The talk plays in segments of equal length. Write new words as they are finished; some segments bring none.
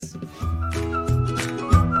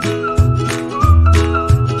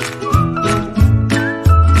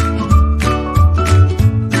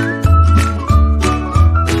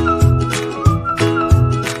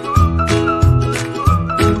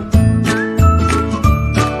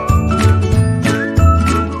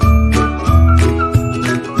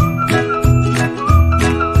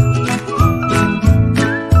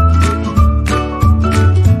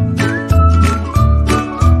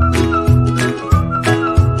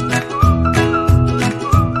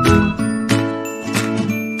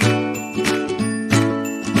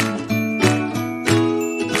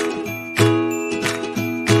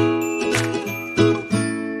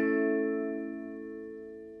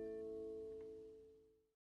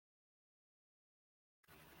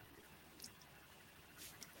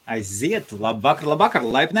Aiziet, labvakar,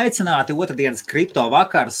 laipni aicināti otrdienas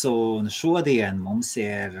Kriptovakars, un šodien mums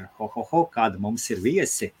ir, kāda mums ir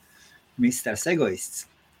viesi, Misters Egoists.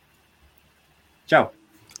 Čau.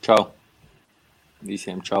 Čau.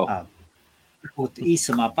 Visiem čau.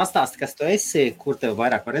 Īsumā pastāsti, kas tu esi, kur tev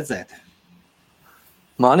vairāk var redzēt?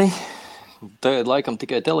 Mani? Tagad laikam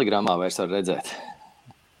tikai telegramā vairs var redzēt.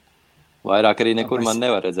 Vairāk arī nekur man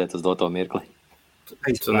nevar redzēt uz doto mirkli.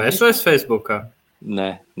 Tu neesi vairs Facebookā?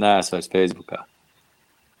 Nē, neesmu vairs Facebookā.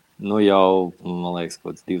 Nu jau, man liekas,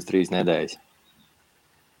 kaut 2-3 nedēļas.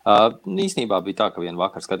 Īstenībā bija tā, ka vienu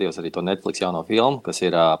vakar skatījos arī to Netflix jauno filmu, kas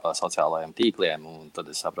ir pa sociālajiem tīkliem, un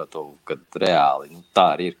tad es sapratu, ka reāli tā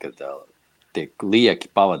arī ir, kad tiek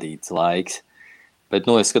lieki pavadīts laiks. Bet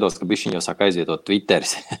es skatos, ka bišķiņ jau sāk aizvietot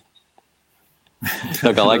Twitteris. Tā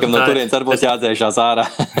kā laikam no turienes arī būs jādzēšās ārā.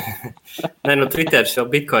 Nē, Twitteris jau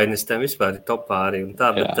bitcoinistiem vispār ir topā arī un tā,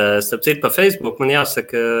 bet starp citu pa Facebook man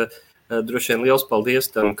jāsaka droši vien liels paldies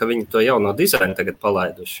tam, ka viņi to jauno dizainu tagad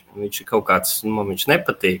palaiduši. Viņš ir kaut kāds, man viņš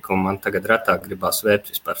nepatīk, un man tagad retāk gribās vērt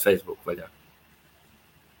vispār Facebook vaļā.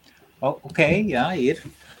 Ok, jā, ir.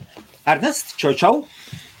 Ernest, čau.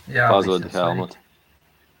 Jā, pazudi Helmut.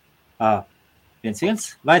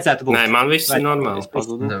 1-1, vajadzētu būt. Nē, man viss ir normāli.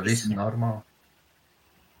 Viss ir normāli.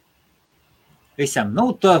 Visam,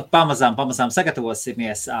 to pamazām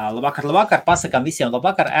sagatavosimies. Labvakar, pasakām visiem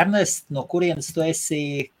labvakar. Ernest, no kurienes tu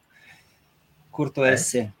esi? Kur tu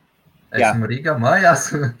esi? Esmu Rīgā mājās.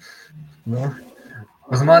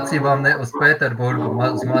 Uz mācībām, uz Pēterburgu,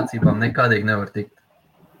 uz mācībām nekādīgi nevar tikt.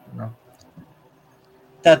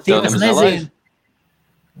 Tad tie, kas nezina.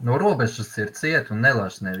 No robežas ir ciet un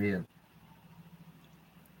nelaiž nevienu.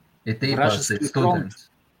 Ir tīpaši ir students.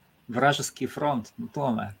 Vražaskī front,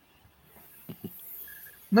 tomēr.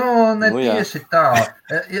 Ne tieši tā.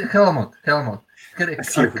 Helmut.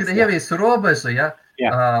 Krievijas robeža,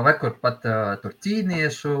 vai kur pat tur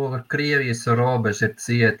ķīniešu Krievijas robeža ir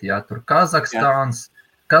cieti, tur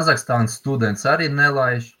Kazahstāns students arī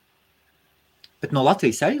nelaiž. Bet no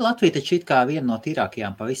Latvijas arī? Latvija taču it kā viena no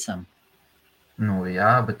tīrākajām pavisam.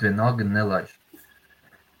 Jā, bet vienalga nelaiž.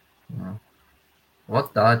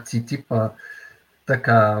 Tā tipā, tā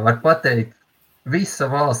kā var pateikt, visa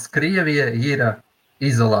valsts Krievija ir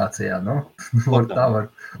izolācijā, tā var,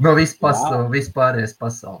 no vispārējais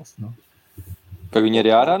pasaules. Ka viņi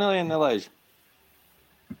arī ārā nelaiž?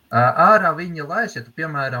 Ārā viņi laiž, ja tu,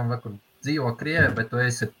 piemēram, dzīvo Krievijā, bet tu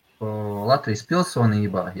esi Latvijas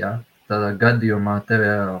pilsonībā, tādā gadījumā tevi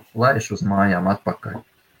laiž uz mājām atpakaļ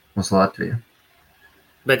uz Latviju.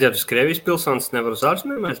 Bet ja tu Krievijas pilsonis nevar uz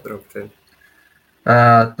ārzemēm aizbraukt?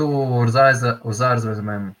 Tu uz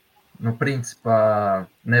ārzemēm, principā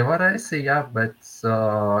nevarēsi, bet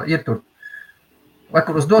ir tur,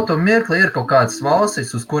 uz doto mirkli ir kaut kādas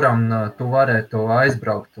valstis, uz kurām tu varētu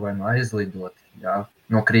aizbraukt vai aizlidot,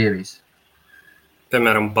 no Krievijas.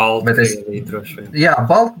 Piemēram, Baltkrievija droši vien. Jā,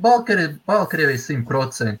 Baltkrievija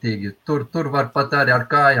 100%. Tur var pat arī ar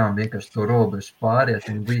kājām vienkārši to robežu pāriet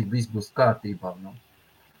un viss būs kārtībā.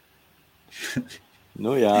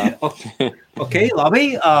 Jā. Ok,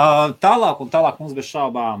 labi. Tālāk mums bez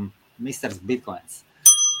šaubām Misters Bitcoins.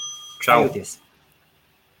 Čau. Jūties?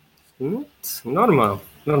 Normāli.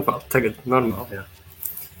 Tagad normāli, jā.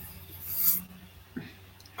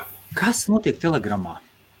 Kas notiek Telegramā?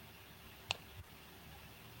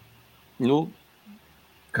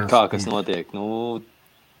 Kas notiek?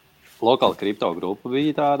 Lokāla kripto grupa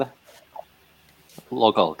bija tāda.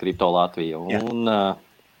 Lokāla kripto Latvija. Un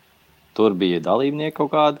tur bija dalībnieki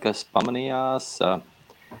kaut kādi, kas pamanījās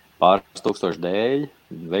pāris tūkstoši dēļ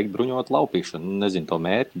veikt bruņotu laupīšanu. Nezinu to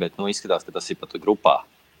mērķi, bet izskatās, ka tas ir pat grupā.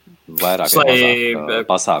 Vairāk mazāk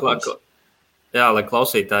pasākums. Jā, lai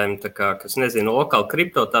klausītājiem, kas nezinu, lokāla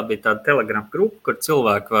kripto, tā bija tāda Telegram grupa, kur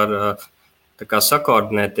cilvēki var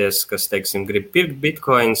sakoordinēties, kas, grib pirkt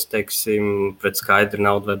bitcoins, pret skaidru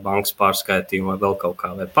naudu vai bankas pārskaitījumu vai vēl kaut kā,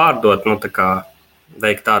 vai pārdot,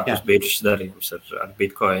 veikt ārpus biržas darījums ar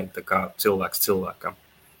bitcoin, cilvēks cilvēkam.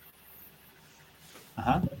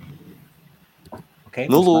 Aha. Okay,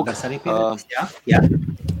 lūk. Arī jā.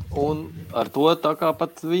 Un ar to tā kā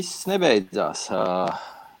pat viss nebeidzās.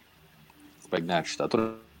 Spēknēkši tā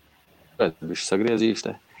tur, bišķi sagriezīšu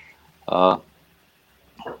te.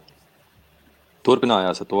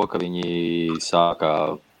 Turpinājās ar to, ka viņi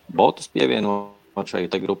sāka botus pievienot šai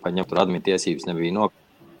te grupai, ņemt tur admin tiesības nebija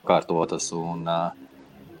nokārtotas un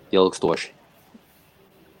ilgstoši.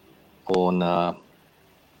 Un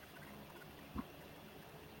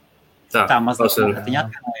tā mazliet viņi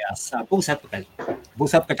atvienojās. Būs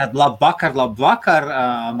atpakaļ tādu labvakar.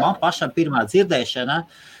 Man pašam pirmā dzirdēšana,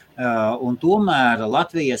 un tomēr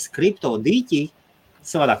Latvijas kripto diķi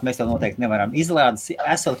savādāk mēs to noteikti nevaram izlādīt.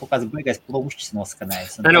 Esot kaut kāds baigais plūšķis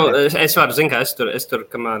noskanējis. Es varu, zinu, ka es tur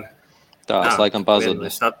kamēr... Tā, es laikam pazudu.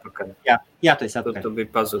 Jā, tu esi atpakaļ. Tu biji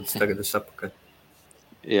pazudis, tagad es atpakaļ.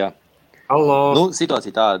 Jā. Hallo. Nu,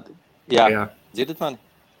 situācija tāda. Jā. Dzirdat mani?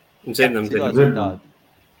 Dzirdam. Tāda,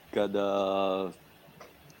 kad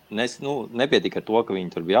nepietika ar to, ka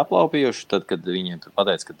viņi tur bija aplaupījuši, tad, kad viņiem tur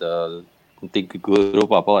pateica, ka tik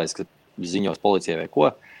grupā palaist, ka ziņos policijai vai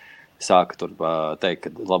ko, sāka tur teikt, ka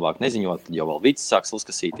labāk neziņot, tad jau vēl vicis sāks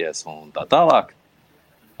uzkasīties un tā tālāk.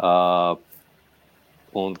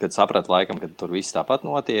 Un, kad sapratu laikam, kad tur viss tāpat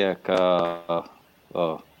notiek,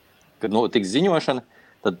 kad notiks ziņošana,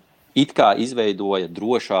 tad it kā izveidoja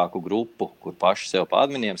drošāku grupu, kur paši sev pa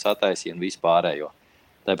adminiem sataisīja un vispārējo.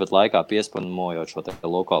 Tāpat laikā piespanmojot šo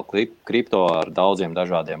lokālu kripto ar daudziem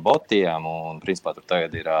dažādiem botiem, un principā tur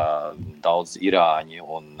tagad ir daudz irāņi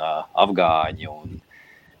un afgāņi un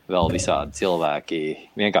vēl visādi cilvēki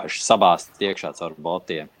vienkārši sabāst iekšā caur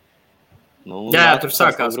botiem. Nu, jā, tur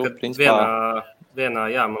sākās, grupa, kad principā... vienā,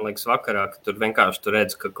 man liekas, vakarā, ka tur vienkārši tu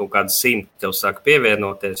redz, ka kaut kāds 100 tev sāk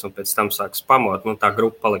pievienoties un pēc tam sāk spamot, tā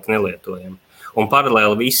grupa palika nelietojama. Un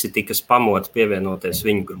paralēli visi tika spamot pievienoties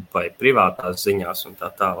viņu grupai, privātās ziņās un tā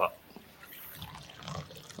tālāk.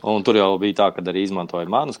 Un tur jau bija tā, kad arī izmantoja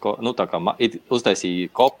manus, uztaisīja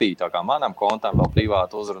kopiju, tā kā manam kontam vēl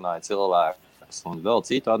privāti uzrunāja cilvēkus un vēl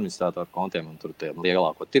citu administratoru kontiem un tur tiem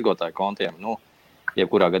lielāko tirgotāju kontiem.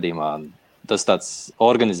 Jebkurā gadījumā tas tāds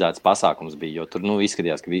organizēts pasākums bija, jo tur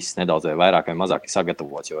izskatījās, ka viss nedaudz vai vairāk vai mazāk ir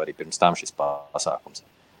sagatavots, jo arī pirms tam šis pasākums.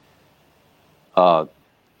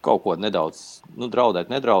 Kaut ko nedaudz draudēt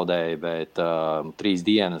nedraudēja, bet 3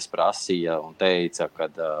 dienas prasīja un teica, ka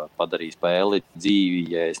padarīs spēli dzīvi,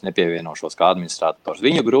 ja es nepievienošos kā administrators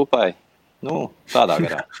viņu grupai. Tādā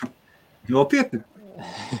garā. Nopietni?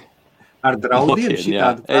 Ar draudiem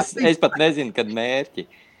šitādu prasību? Es pat nezinu, kad mērķi.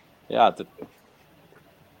 Jā,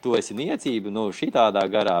 tu esi niecība, šitādā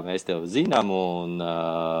garā mēs tev zinām un,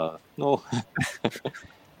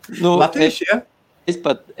 Latvieši, ja?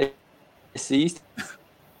 Es īsti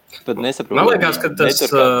pat nesaprotu. Man liekas, ka tas...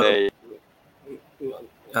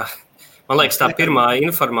 Man liekas, tā pirmā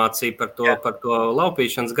informācija par to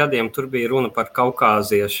laupīšanas gadiem, tur bija runa par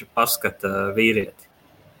kaukāziešu paskata vīrieti.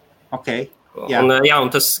 Okay.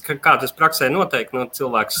 Un tas, kā tas praksē notiek,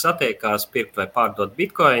 cilvēks satiekās pirkt vai pārdot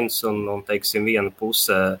bitcoins un teiksim, viena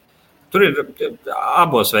puse, tur ir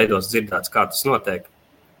abos veidos dzirdēts, kā tas notiek.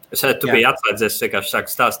 Tu biji atslēdzies, vienkārši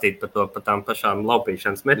sāk stāstīt par tām pašām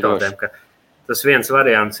laupīšanas metodēm, ka tas viens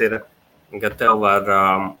variants ir, ka tev var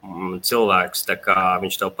cilvēks, tā kā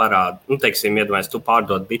viņš tev parāda, teiksim, iedomājies, tu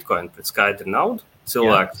pārdod bitcoin pret skaidru naudu,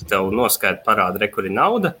 cilvēks tev noskaidra parāda, kur ir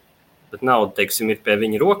nauda, bet nauda, teiksim, ir pie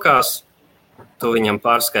viņa rokās, tu viņam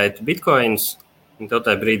pārskaiti bitcoins, un tev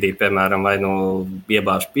tajā brīdī, piemēram, vai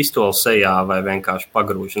iebāž pistoli sejā, vai vienkārši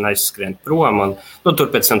pagrūž un aizskrien prom, un tur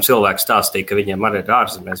pēc tam cilvēks stāstīja, ka viņiem arī ir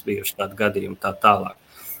ārzemēs bijuši tādi gadījumi tā tālāk.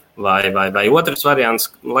 Vai otrs variants,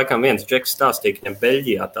 laikam viens džeks stāstīja, ka viņam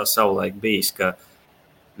Beļģijā tā savulaik bijis, ka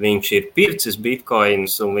viņš ir pircis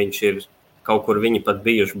bitcoins, un viņš ir kaut kur viņi pat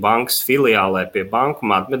bijuši bankas filiālē pie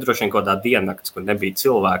bankomāta, bet droši vien kaut kādā diennakts, kur nebija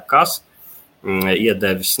cilvēku, kas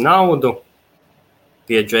iedevis naudu.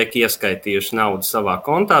 Tie džeki ieskaitījuši naudu savā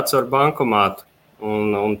kontā caur bankomātu,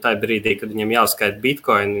 un tajā brīdī, kad viņam jāskaita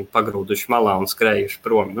bitcoin, pagrūduši malā un skrējuši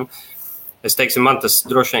prom. Es teiksim, man tas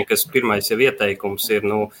droši vien, kas pirmais jau ieteikums ir,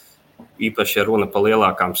 īpaši ja runa par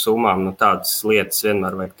lielākām summām, tādas lietas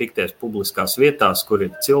vienmēr vajag tikties publiskās vietās, kur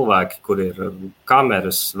ir cilvēki, kur ir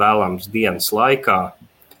kameras vēlams dienas laikā,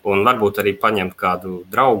 un varbūt arī paņemt kādu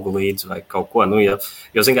draugu līdzi vai kaut ko.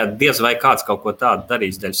 Jo ziniet, diez vai kāds kaut ko tādu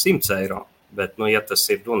darīs dēļ 100 eiro, bet, ja tas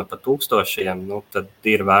ir runa par 1000, tad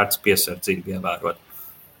ir vērts piesardzību ievērot.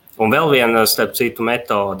 Un vēl viena, starp citu,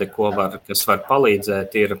 metode, kas var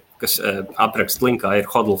palīdzēt, ir, kas aprakst linkā, ir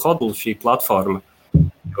hodl šī platforma.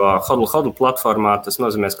 Jo hodl platformā tas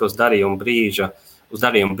nozīmē, ka uz darījuma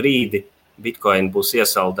brīdi bitcoin būs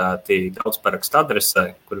iesaldēti daudzparakstu adresē,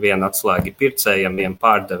 kur viena atslēga pircējam, viena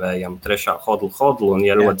pārdevējam, trešā hodl, un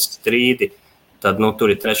ja rodas strīdi, tad tur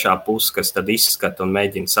ir trešā puse, kas tad izskata un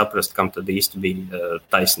mēģina saprast, kam tad īsti bija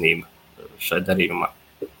taisnība šai darījumā.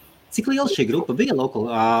 Cik liela šī grupa bija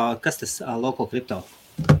kas tas local kripto?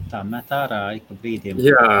 Tā met ārā ik pa brīdiem.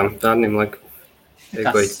 Jā, tādiem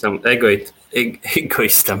egoistam.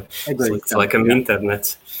 Slikts, laikam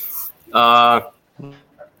internets.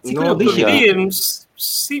 Cik bija?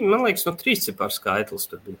 Man liekas, 3 cipāru skaitlis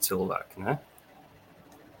tur bija cilvēki, ne?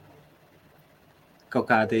 Kaut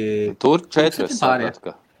kādi... Tur 4 sapratu,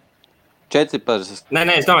 ka 4 par... Nē,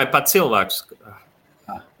 es domāju, pat cilvēks.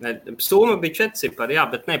 Summa bija 4 cipari, jā,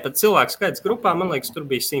 bet ne, pat cilvēku skaits grupā, man liekas, tur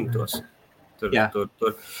bija 100.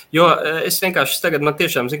 Tur. Jo es vienkārši tagad, man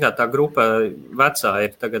tiešām, tā grupa vecā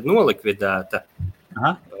ir tagad nolikvidēta.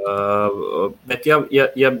 Bet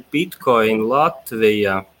ja Bitcoin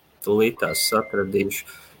Latvija, tūlītās atradīšu,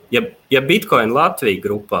 ja Bitcoin Latvija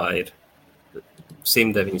grupā ir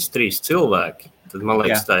 193 cilvēki, tad, man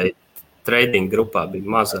liekas, tā trading grupā bija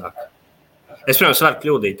mazāk. Es, protams, varu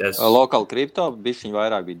kļūdīties. Lokāli kripto bišķiņ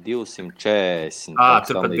vairāk bija 240.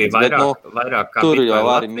 Tur pat bija vairāk kā tur Bitcoin jau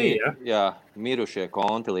Latvija, jā, mirušie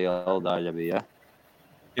konti liela daļa bija,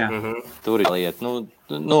 Jā. Tur ir lieta.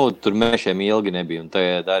 Tur mešiem ilgi nebija, un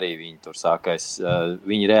tagad arī viņi tur sākais.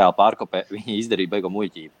 Viņi reāli pārkopē, viņi izdarīja beigo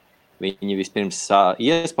muļķību. Viņi vispirms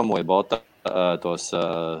iespamoja bota tos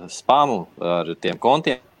spamu ar tiem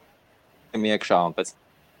kontiem iekšā, un pēc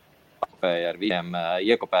pārkopēja ar viņiem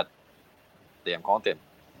iekopēt tiem kontiem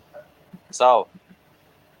savu.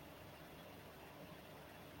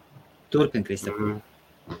 Turpin, Kristap.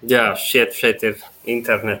 Jā, šeit ir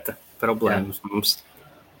interneta problēmas mums.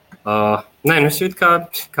 Es jūtu,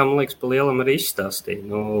 kā man liekas, pa lielam arī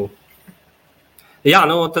izstāstīju.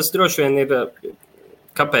 Tas droši vien ir,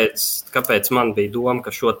 kāpēc man bija doma,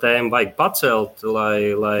 ka šo tēmu vajag pacelt,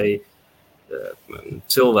 lai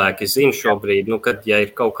cilvēki zina šobrīd, kad ja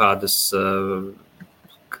ir kaut kādas,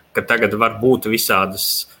 ka tagad var būt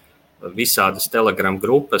visādas Telegram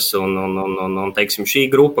grupas, un teiksim, šī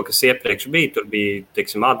grupa, kas iepriekš bija, tur bija,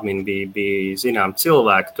 teiksim, admini bija zinām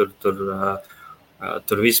cilvēki,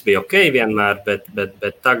 tur viss bija ok vienmēr,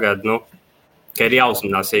 bet tagad, ka ir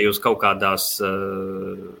jāuzmanās, ja jūs kaut kādās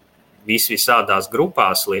visādās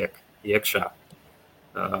grupās liek iekšā.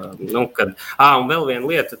 Un vēl viena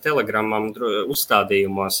lieta Telegramam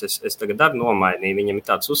uzstādījumos, es tagad arī nomainīju, viņam ir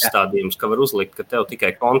tāds uzstādījums, ka var uzlikt, ka tev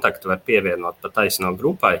tikai kontaktu var pievienot pa taisno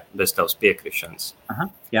grupai bez tavas piekrišanas.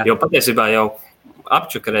 Jo patiesībā jau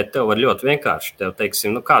apčakarēt tev var ļoti vienkārši. Tev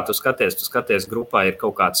teiksim, kā tu skaties grupā ir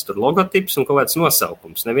kaut kāds tur logotips un kaut kāds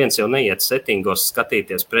nosaukums. Neviens jau neiet settingos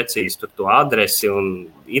skatīties precīzi tur to adresi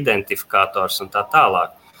un identifikators un tā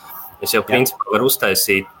tālāk. Es jau principā varu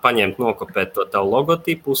uztaisīt, paņemt, nokopēt to tavu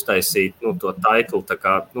logotipu, uztaisīt to titlu, tā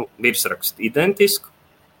kā virsrakstu identisku.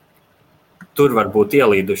 Tur var būt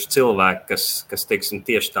ielīduši cilvēki, kas teiksim,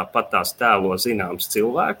 tieši tāpat tās tēlo zināms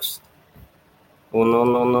cilvēkus.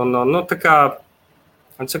 Tā kā,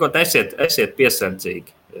 sakot, esiet piesardzīgi.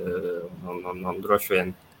 Droši vien.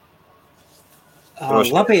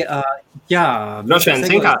 Labi, jā. Droši vien,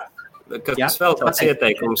 zin kā, kas vēl tāds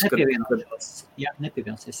ieteikums,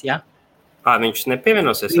 nepievienosies, jā. Viņš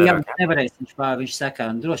nepievienosies vairāk? Jā, nevarēs, viņš saka,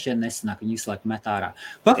 droši vien nesanāk, viņi visu laiku met ārā.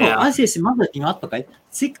 Aiziesim mazliet viņu atpakaļ.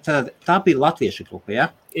 Cik tā bija latviešu grupa, jā?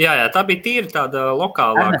 Jā, tā bija tīri tāda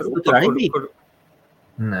lokālā grupa. Tur arī bija?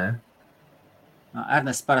 Nē.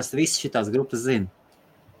 Ernests parasti visas šitās grupas zina.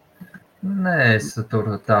 Nē, es tur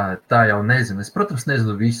tā jau nezinu. Es, protams,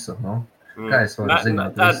 nezinu visu. Kā es varu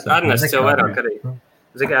zināt visu? Ernests jau vairāk arī.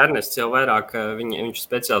 Ernests jau vairāk, viņš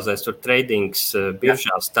specializēs tur tradings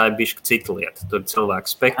biržās, tā ir bišķi cita lieta. Tur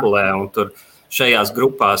cilvēki spekulē, un tur šajās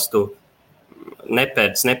grupās tu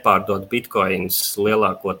nepārdod bitcoins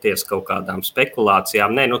lielākoties kaut kādām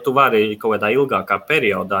spekulācijām. Nē, tu vari kaut kādā ilgākā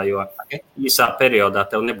periodā, jo īsā periodā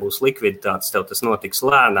tev nebūs likviditātes, tev tas notiks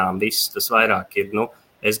lēnām, viss tas vairāk ir,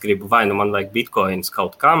 es gribu vai man vajag bitcoins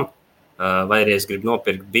kaut kam, vai arī es gribu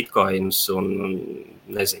nopirkt bitcoins un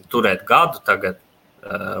nezinu, turēt gadu tagad.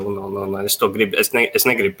 Es to gribu, es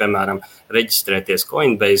negribu, piemēram, reģistrēties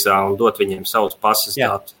Coinbase'ā un dot viņiem savus pasas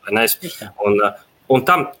datus. Un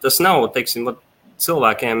tam tas nav, teiksim,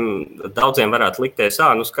 cilvēkiem daudziem varētu likties,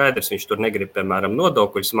 skaidrs, viņš tur negrib, piemēram,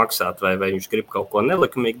 nodokļus maksāt vai viņš grib kaut ko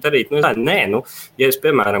nelikumīgi darīt. Ja es,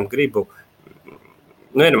 piemēram, gribu,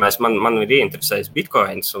 man ir ieinteresējis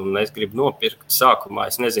bitcoins un es gribu nopirkt sākumā,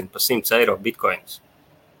 es nezinu, pa 100 eiro bitcoins.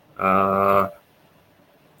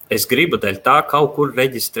 Es gribu dēļ tā kaut kur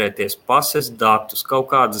reģistrēties, pases datus, kaut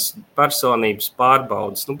kādas personības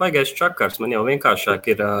pārbaudas. Baigais čakars, man jau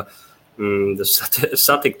vienkāršāk ir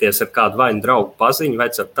satikties ar kādu vai draugu paziņu,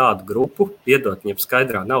 vai ar tādu grupu, iedot viņam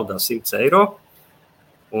skaidrā naudā 100 eiro,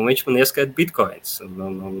 un viņš man ieskaita bitcoins.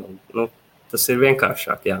 Tas ir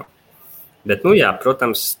vienkāršāk, jā. Bet,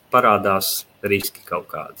 protams, parādās riski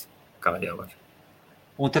kaut kādi, kā jau var.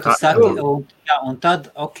 Un tad tu saki, un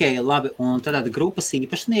tad, labi, un tad grupas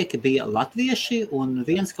īpašnieki bija latvieši un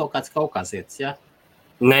viens kaut kāds kaukāzietis, jā?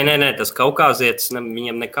 Nē, tas kaukāzietis,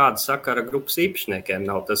 viņam nekāda sakara grupas īpašniekiem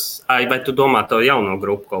nav. Vai tu domā to jauno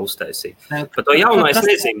grupu, ko uztaisīja? Par to jauno es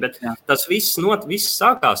nezinu, bet tas viss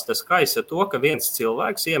sākās, tas kais ar to, ka viens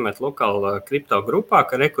cilvēks iemet lokāla kripto grupā,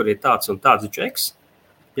 ka rekur ir tāds un tāds džeks,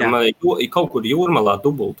 Kaut kur jūrmalā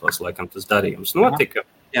dubultos, laikam, tas darījums notika.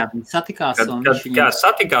 Jā, viņi satikās. Kad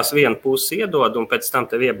satikās vienu pusi iedod, un pēc tam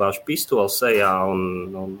tev iebāž pistoli sejā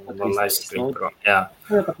un aizskrīt prom. Jā.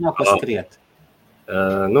 Pat nav ko skriet.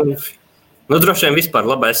 Droši vien vispār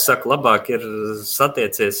es saku, labāk ir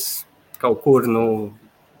satiecies kaut kur,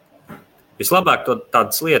 vislabāk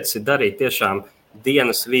tādas lietas ir darīt tiešām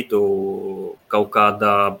dienas vidū kaut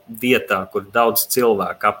kādā vietā, kur daudz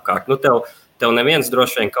cilvēku apkārt. Tev neviens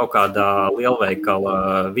droši vien kaut kādā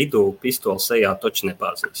lielveikala vidū pistoli sejā toči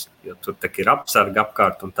nebāzīs, jo tur tak ir apsarga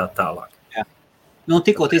apkārt un tā tālāk. Jā.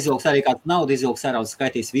 Tikot izvilks arī kāds naudu izvilks ārā un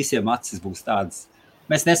skaitīs, visiem acis būs tādas.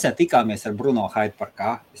 Mēs nesen tikāmies ar Bruno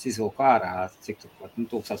Haidparkā. Es izvilku ārā, cik tur,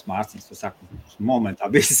 1000 mārciņas, tu saki, momentā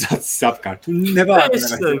visas acis apkārt.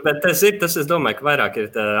 Bet tas, es domāju, ka vairāk ir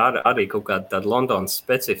arī kaut kāda tāda Londonas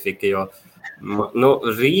specifika, jo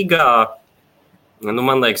Rīgā,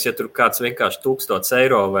 man liekas, ja tur kāds vienkārši 1000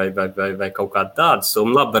 eiro vai kaut kāda tāda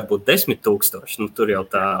summa, labi, varbūt 10 000, tur jau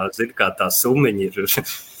tā summiņa ir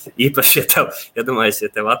īpaši, ja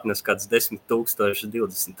tev atnes kāds 10 000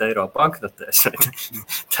 20 eiro banknotēs,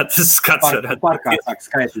 tad tas skats varētu... Parkā sāk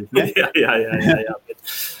skaitīt, ne? Jā.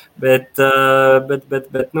 Bet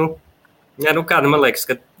man liekas,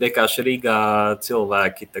 ka vienkārši Rīgā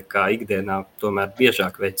cilvēki tā kā ikdienā tomēr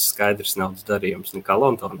biežāk veic skaidrs naudas darījums nekā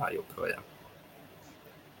Londonā joprojām.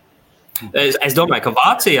 Es domāju, ka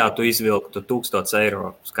Vācijā tu izvilktu 1000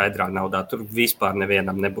 eiro skaidrā naudā. Tur vispār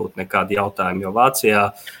nevienam nebūtu nekādi jautājumi, jo Vācijā,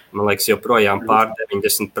 man liekas, joprojām pār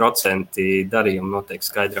 90% darījumu notiek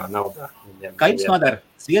skaidrā naudā. Kā jums madara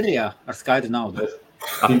Zviedrijā ar skaidru naudu?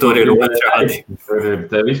 Tur ir otrādi.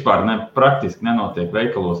 Te vispār praktiski nenotiek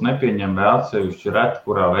veikalos, nepieņem vai atsevišķi reti,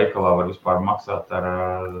 kurā veikalā var vispār maksāt ar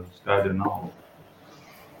skaidru naudu.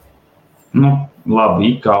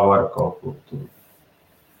 Labi, IKā var kaut kur tur.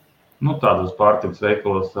 Tādos pārtikas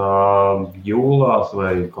veikalos jūlās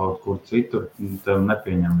vai kaut kur citur tev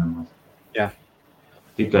nepieņem nemaz. Jā.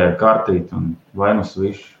 Tikai ar kartīti un vai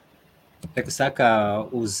svišu. Te, kas saka,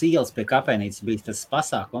 uz ielas pie kafejnīcas bija tas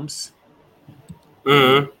pasākums.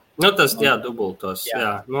 Tas, dubultos,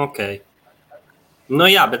 jā, okei.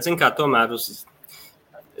 Bet, zin kā, tomēr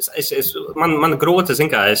man grūti, zin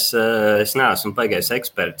kā, es neesmu baigais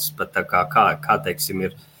eksperts, pat tā kā teiksim,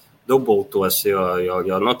 ir dubultos,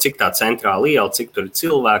 jo cik tā centrāla iela, cik tur ir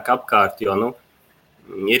cilvēki apkārt, jo,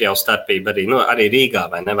 ir jau starpība arī Rīgā,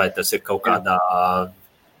 vai ne, vai tas ir kaut kādā,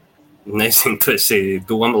 nezinu, tu esi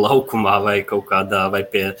Doma laukumā vai kaut kādā, vai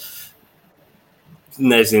pie,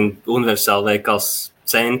 nezinu, universāla veikals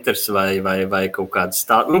centrs vai kaut kāds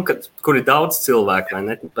kur ir daudz cilvēku, vai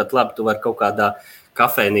ne, pat labi, tu vari kaut kādā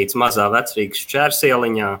kafejnīca mazā Vecrīgas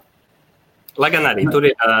Šķērsieliņā, lai gan arī tur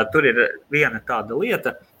ir viena tāda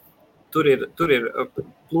lieta. Tur ir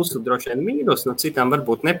plusu droši vien mīnus, no citām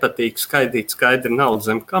varbūt nepatīk skaidri naudu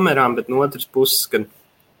zem kamerām, bet no otras puses, kad,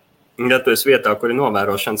 ja tu esi vietā, kur ir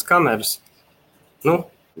novērošanas kameras,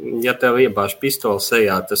 ja tev iebāž pistoli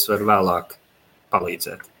sejā, tas var vēlāk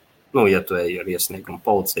palīdzēt. Ja tu ej ar iesniegumu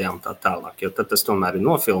policijām tā tālāk, jo tad tas tomēr ir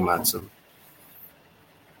nofilmēts.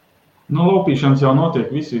 Laupīšanas jau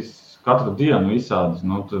notiek katru dienu visādas.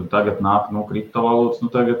 Tagad nāk kriptovalūtas,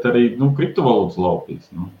 tagad arī kriptovalūtas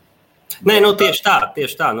laupīs. Tieši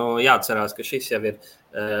tā. Jāatcerās, ka šis jau ir,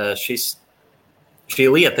 šī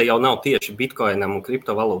lieta jau nav tieši bitcoinam un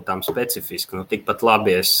kriptovalūtām specifiski. Tikpat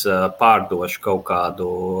labi es pārdošu kaut kādu,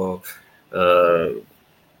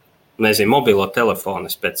 mobilo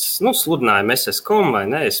telefonu. Es pēc sludinājumu SS.com vai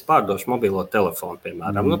ne, es pārdošu mobilo telefonu,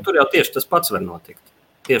 piemēram. Tur jau tieši tas pats var notikt.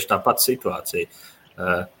 Tieši tā pati situācija.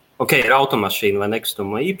 Ir automašīna vai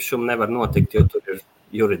nekustamo īpašumu nevar notikt, jo tur ir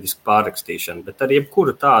juridiski pārrakstīšana, bet ar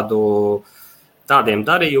jebkuru tādiem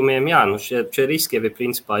darījumiem, šie riski jau ir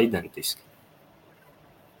principā identiski.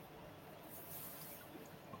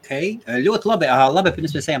 Ļoti labi.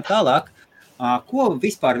 Pirms mēs ejam tālāk. Ko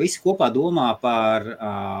vispār visi kopā domā par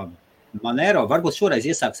Monero? Varbūt šoreiz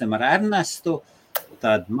iesāksim ar Ernestu,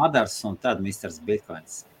 tad Madars un tad Mr.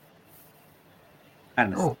 Bitcoins.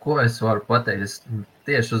 Ernest. Ko es varu pateikt?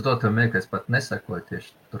 Tieši uz doto mirkli es pat nesakoju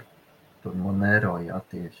tieši tur Monero,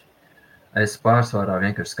 tieši. Es pārsvarā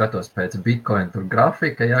vienkārši skatos pēc Bitcoin tur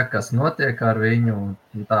grafika, kas notiek ar viņu un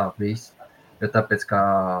tā viss. Jo tāpēc, kā,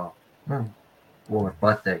 ko var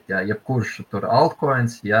pateikt, jebkurš tur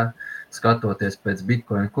altcoins, skatoties pēc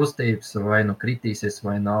Bitcoin kustības, vai kritīsies,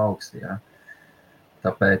 vai augs,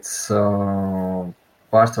 Tāpēc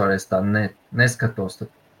pārsvarā es tā neskatos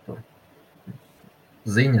tur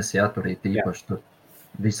ziņas, tur ir īpaši tur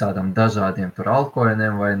visādām dažādiem tur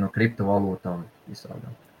altcoiniem vai kriptovalūtām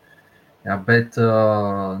visādām. Bet,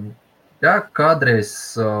 kādreiz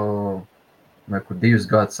kur 2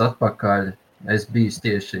 gadus atpakaļ es biju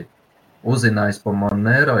tieši uzzinājis par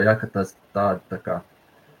Monero, ja, ka tas tāda tā kā,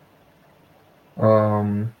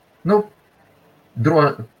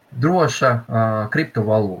 droša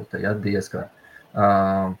kriptovalūta, ja, diezgan.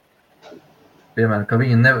 Piemēram, ka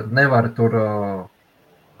viņi nevar tur,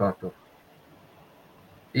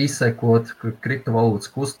 izsekot kriptovalūtas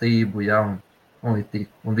kustību, ja, un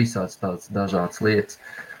visāds tādas dažādas lietas,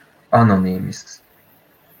 anonīmiskas.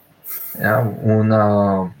 Ja, un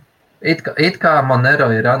it kā Monero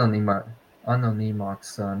ir anonīmāks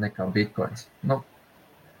nekā Bitcoins. Nu,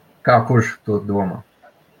 kā kurš to domā?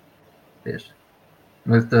 Tieši.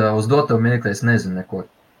 Bet uz doto mirkli es nezinu neko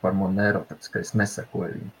par Monero, tāpēc, ka es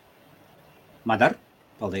nesekoju viņu. Madar,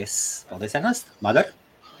 paldies. Paldies, Ernest. Madar?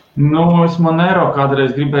 Nu, es Monero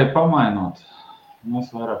kādreiz gribēju pamainot.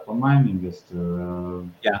 Mēs vairāk pamainīgas.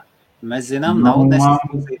 Jā, mēs zinām, nav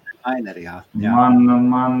nesasūcīta maineri, jā.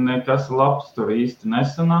 Man nekas labs tur īsti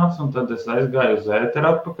nesanāca, un tad es aizgāju uz ēteru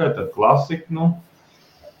atpakaļ, tad klasika, nu.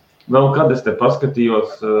 Vēl kad es te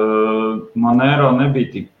paskatījos, Monero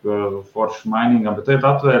nebija tik forši mainīgā, bet tad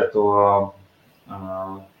atvēru to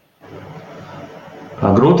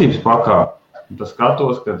grūtības pakāpi. Tad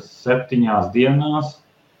skatos, ka 7 dienās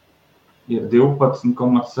ir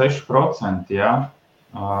 12,6%, ja,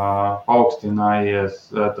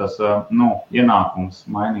 paaugstinājies tas, ienākums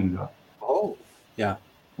mainīgā. Jā.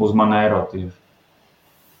 Uz Monero tieši.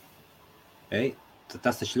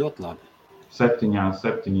 Tas taču ļoti labi. 7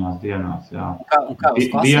 dienās, jā. Un kā uz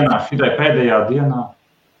klasiku? Dienā, šitai pēdējā dienā.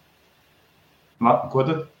 Ko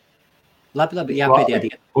tad? Labi, jā, pēdējā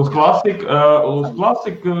dienā.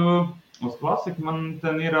 Uz klasiku man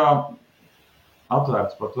ten ir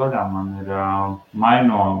atvērts pat vaļā. Man ir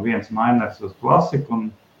viens mainers uz klasiku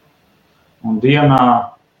un dienā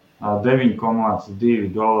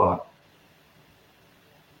 $9,2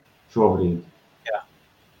 šobrīd. Jā.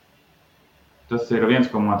 Tas ir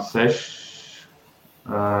 1,6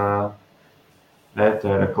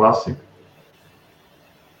 ētera klasika.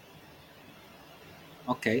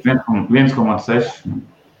 Ok. 1,6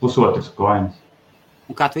 pusotrs koins.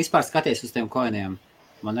 Un kā tu vispār skaties uz tiem koiniem?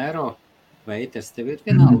 Monero vai Ethers tev ir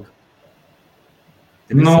vienalga?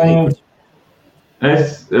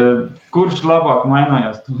 Kurš labāk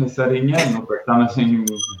mainājās, to es arī ņemu, pēc tam es viņu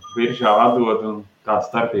biržā atdodu un kādu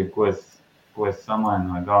starpību, ko es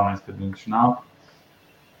samainoju. Galvenais, kad viņš nāk.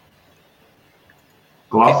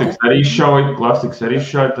 Klasiks arī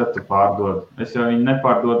izšauj, tad tu pārdod. Es jau viņu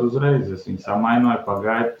nepārdodu uzreiz, es viņu samainoju,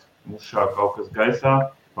 pagaidu, uzšā kaut kas gaisā,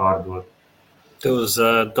 pārdod. Tu uz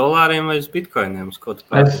dolāriem vai uz bitkoiniem?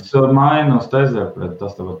 Es mainu uz tezeru,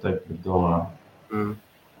 tas tev var teikt pret dolāru.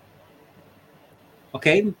 Ok,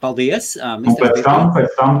 paldies. Un pēc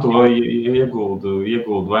tam to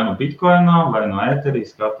ieguldu vai no bitkoinā, vai no ēterī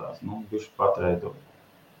skatās. Bišķi patreido.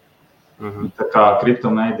 Tā kā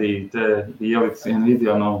kriptomēdija te ielicis vienu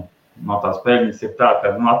video, no tās peļņas ir tā, ka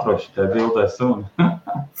atrod šitai bildē suni.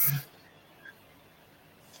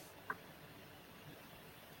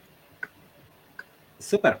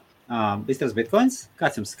 Super. Bistrs Bitcoins.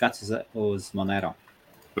 Kāds jums skats uz Monero?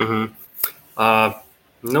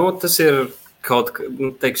 Tas ir kaut,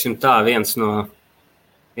 teiksim tā, viens no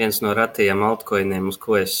ratajiem altcoiniem, uz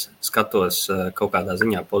ko es skatos kaut kādā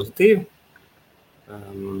ziņā pozitīvi.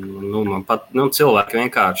 Man pat, cilvēki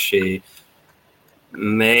vienkārši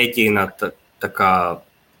mēģina tā kā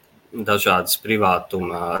dažādām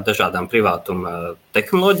privātuma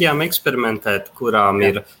tehnoloģijām eksperimentēt, kurām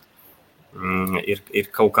ir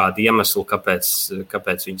kaut kādi iemesli,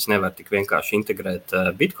 kāpēc viņas nevar tik vienkārši integrēt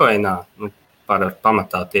bitcoinā.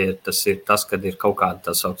 Pamatā tas ir tas, kad ir kaut kādi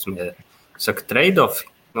tā saucamie, trade-offi.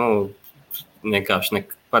 Vienkārši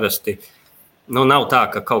parasti. Nav tā,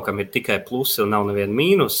 ka kaut kam ir tikai plusi un nav neviena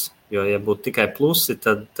mīnus, jo, ja būtu tikai plusi,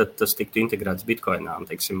 tad tas tiktu integrēts bitcoinā. Un,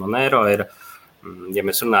 teiksim, Monero ir, ja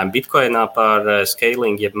mēs runājam bitcoinā par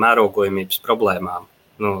scaling, jeb mērogojumības problēmām,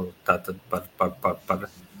 tātad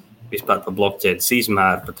vispār par blokķēdes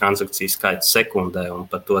izmēru, par transakciju skaitu sekundē un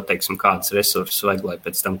par to, teiksim, kādas resursus vajag, lai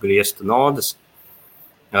pēc tam griestu nodas,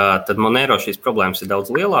 tad Monero šīs problēmas ir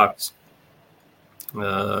daudz lielākas.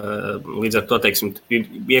 Līdz ar to, teiksim,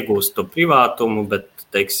 iegūst to privātumu, bet,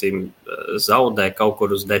 teiksim, zaudē kaut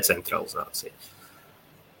kur uz decentralizāciju.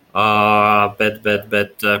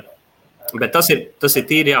 Bet tas ir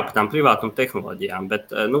tīri par tām privātuma tehnoloģijām.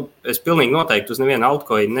 Bet es pilnīgi noteikti uz nevienu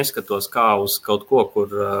altcoinu neskatos kā uz kaut ko, kur,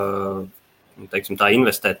 teiksim, tā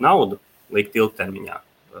investēt naudu, likt ilgtermiņā.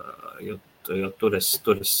 Jo tur es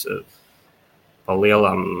pa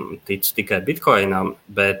lielām ticu tikai bitcoinām,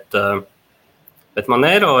 bet Bet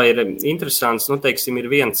Monero ir interesants, nu, teiksim, ir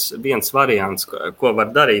viens variants, ko var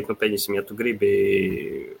darīt, nu, pieņemsim, ja tu gribi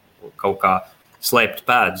kaut kā slēpt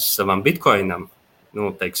pēdus savam bitcoinam, nu,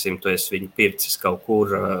 teiksim, tu esi viņu pircis kaut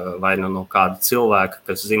kur vai no kāda cilvēka,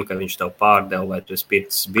 kas zina, ka viņš tev pārdeva, vai tu esi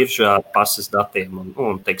pircis biržā pases datiem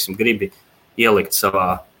un teiksim, gribi ielikt savā,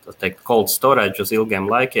 tā teikt, cold storage uz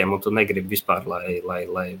ilgiem laikiem, un tu negribi vispār,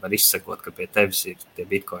 lai var izsekot, ka pie tevis ir tie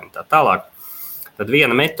bitcoini tā tālāk. Tad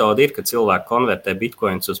viena metode ir, ka cilvēki konvertē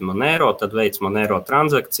bitcoins uz Monero, tad veic Monero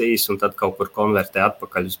transakcijas un tad kaut kur konvertē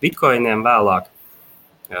atpakaļ uz bitcoiniem vēlāk.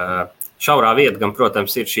 Šaurā vieta, gan,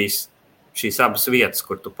 protams, ir šīs abas vietas,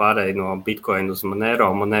 kur tu pārēji no bitcoin uz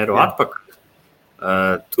Monero atpakaļ.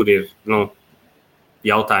 Tur ir, nu,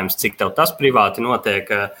 jautājums, cik tev tas privāti notiek.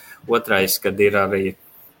 Otrais, kad ir arī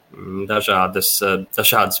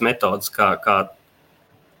dažādas metodas,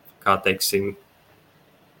 kā teiksim,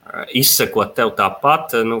 izsekot tev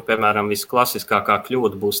tāpat, nu, piemēram, visklasiskākā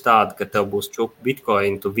kļūda būs tāda, ka tev būs čup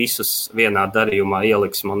bitcoin, tu visus vienā darījumā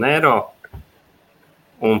ieliks Monero,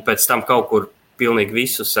 un pēc tam kaut kur pilnīgi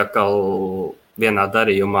visus atkal vienā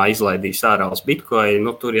darījumā izlaidīs ārā uz bitcoin,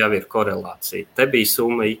 nu, tur jau ir korelācija. Te bija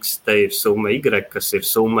summa X, te ir summa Y, kas ir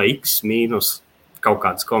summa X mīnus kaut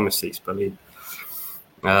kādas komisijas pa vidu.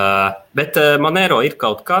 Bet Monero ir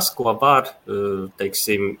kaut kas, ko var,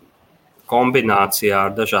 teiksim, kombinācijā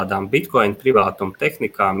ar dažādām bitcoin privātuma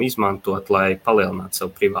tehnikām izmantot, lai palielinātu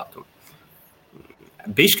savu privātumu.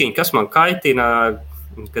 Bišķiņ, kas man kaitina,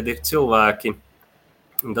 kad ir cilvēki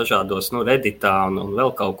dažādos, nu, Redditā un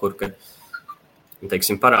vēl kaut kur, kad,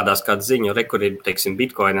 teiksim, parādās kāda ziņa, kur ir, teiksim,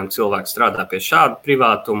 bitcoinam cilvēks strādā pie šāda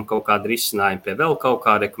privātuma, kaut kāda risinājuma pie vēl kaut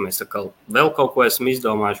kā, mēs vēl kaut ko esam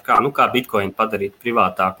izdomājuši, kā bitcoin padarīt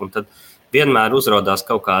privātāk, un tad vienmēr uzrodās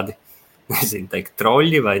kaut kādi, nezinu, teikt,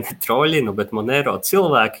 troļi vai ne troļi, nu, bet Monero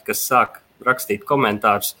cilvēki, kas sāk rakstīt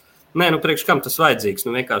komentārus, priekš kam tas vajadzīgs,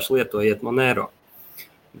 vienkārši lietojiet Monero.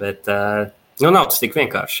 Bet, nav tas tik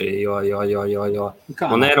vienkārši, jo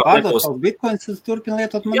Monero nebūs... Bitcoins, turpina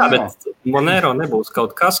lietot Monero. Jā, bet Monero nebūs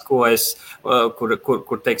kaut kas,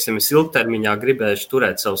 kur teiksim, es ilgtermiņā gribēšu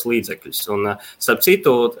turēt savus līdzekļus. Un, starp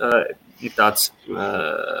citu, ir tāds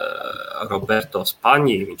Roberto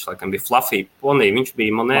Spaņī, viņš laikam bija Fluffy Pony, viņš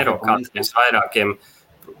bija Monero kādiem vairākiem,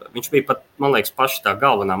 viņš bija pat, man liekas, paši tā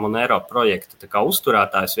galvenā Monero projekta tā kā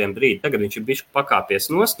uzturētājs vien brīdi. Tagad viņš ir bišķi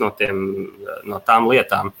pakāpies nost no tām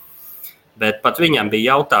lietām, bet pat viņam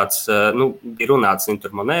bija jautāts, bija runāts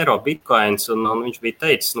tur Monero, Bitcoins, un viņš bija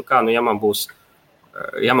teicis,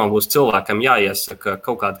 ja man būs cilvēkam jāiesaka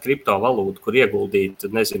kaut kāda kriptovalūta, kur ieguldīt,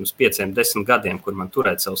 nezinu, uz 5-10 gadiem, kur man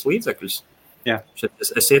turēt savus līdzekļus,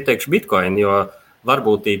 es ieteikšu Bitcoin, jo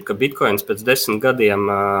varbūtība, ka Bitcoins pēc 10 gadiem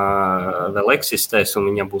vēl eksistēs un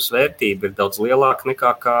viņam būs vērtība, ir daudz lielāka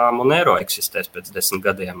nekā kā Monero eksistēs pēc 10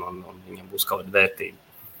 gadiem un viņam būs kaut kāda vērtība.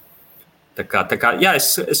 Tā kā, jā,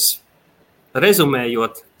 es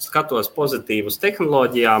rezumējot, skatos pozitīvus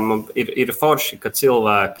tehnoloģijām, ir forši, ka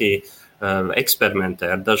cilvēki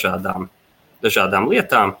eksperimentē ar dažādām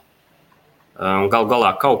lietām. Gal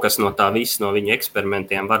galā kaut kas no tā viss no viņa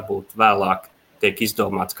eksperimentiem varbūt vēlāk tiek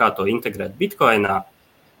izdomāts, kā to integrēt Bitcoinā,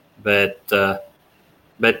 bet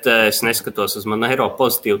es neskatos uz Monero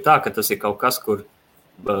pozitīvu tā, ka tas ir kaut kas, kur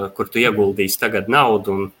tu ieguldīsi tagad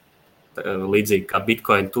naudu un līdzīgi kā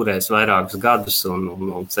Bitcoin turēs vairākus gadus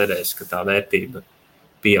un cerēs, ka tā vērtība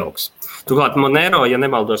pieaugs. Turklāt Monero, ja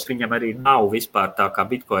nemaldos, viņam arī nav vispār tā, kā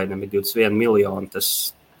Bitcoinam ir 21 miljoni,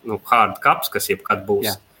 tas hard caps, kas jebkad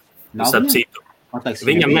būs. Starp citu.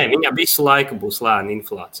 Viņam visu laiku būs lēna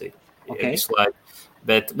inflācija. Okay. Visu laiku.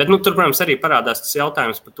 Bet tur, protams, arī parādās tas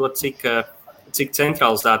jautājums par to, cik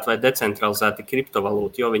centralizēta vai decentralizēta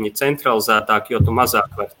kriptovalūta, jo viņi ir centralizētāki, jo tu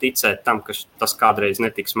mazāk var ticēt tam, ka tas kādreiz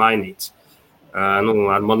netiks mainīts. Ar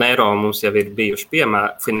Monero mums jau ir bijuši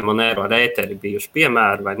piemēri, Monero ar ēteri bijuši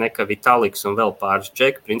piemēri, vai ne, ka Vitaliks un vēl pāris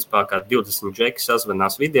džeki, principā kā 20 džeki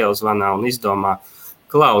sazvanās video zvanā un izdomā,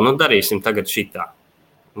 klau, darīsim tagad šitā.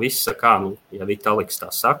 Viss saka, ja Vitaliks tā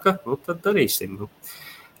saka, tad darīsim.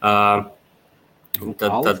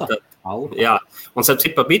 Jā, un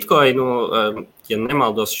sapcīt pa Bitcoinu, ja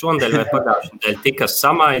nemaldos šonadēļ vai pagājušajā nedēļ tika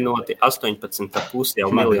samainoti 18,5 jau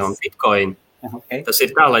miljonu Bitcoinu. Okay. Tas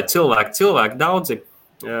ir tā, lai cilvēki daudzi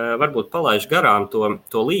varbūt palaiž garām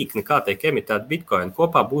to līkni, kā tiek emitēta Bitcoin.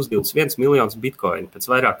 Kopā būs 21 miljonus Bitcoin pēc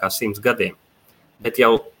vairāk kā 100 gadiem. Bet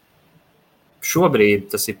jau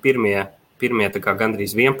šobrīd tas ir pirmie tā kā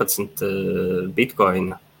gandrīz 11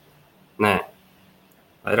 Bitcoin,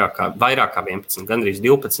 vairāk kā 11, gandrīz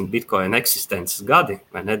 12 Bitcoin eksistences gadi,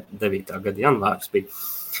 vai ne, 9. gada janvārs bija.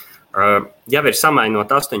 Jau ir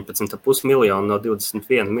samainot 18,5 miljonu no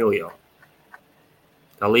 21 miljonu.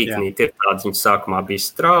 Tā līknīte ir tāda, viņa sākumā bija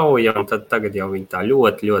strauja, un tad tagad jau viņa tā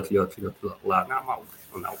ļoti lēnām aug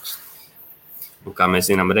un augst. Un kā mēs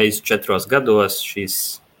zinām, reizi 4 gados šī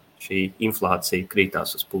inflācija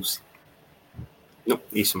krītās uz pusi.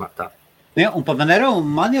 Īsumā tā. Ja, un pa Monero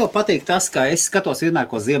man jau patīk tas, ka es skatos vienmēr,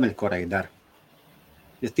 ko Ziemeļkoreja dara.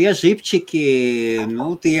 Ja tie žipčiki,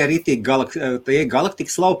 tie ir tie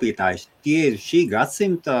galaktikas laupītāji. Tie ir šī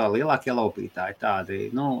gadsimta lielākie laupītāji,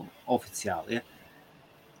 tādi, oficiāli, ja.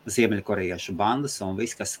 Ziemeļkorejiešu bandas un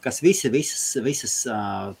viss, kas visas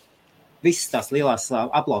tās lielās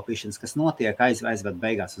aplaupīšanas, kas notiek, aizved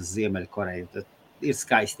beigās uz Ziemeļkoreju. Tad ir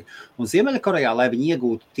skaisti. Un Ziemeļkorejā, lai viņi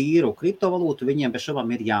iegūtu tīru kriptovalūtu, viņiem bez šobām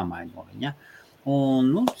ir jāmaino viņa.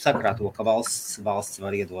 Un, sakarā to, ka valsts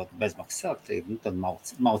var iedot bezmaksas elektrību, tad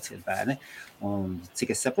mauciet bērni. Un,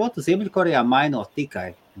 cik es saprotu, Ziemeļkorejā maino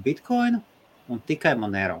tikai Bitcoinu un tikai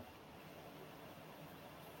Monero.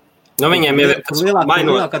 Viņiem jau ir tas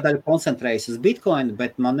lielākā daļa koncentrējas uz Bitcoinu,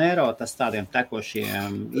 bet Monero tas tādiem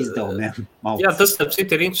tekošiem izdevumiem mauc. Jā, tas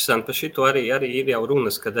citi ir interesanti, par šito arī ir jau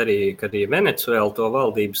runas, kad arī Venecuēla to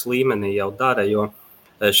valdības līmenī jau dara, jo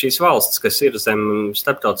šīs valsts, kas ir zem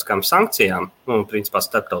starptautiskām sankcijām, principā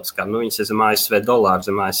starptautiskām, viņas ir zem ASV dolāru,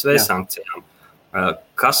 zem ASV sankcijām,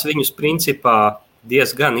 kas viņus principā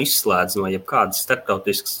diezgan izslēdz no jebkādas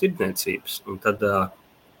starptautiskas tirdzniecības. Un tad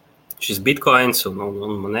šis Bitcoins un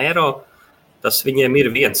Monero, tas viņiem ir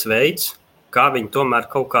viens veids, kā viņi tomēr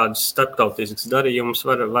kaut kādus starptautiskus darījumus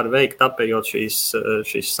var veikt, apējot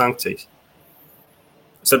šīs sankcijas.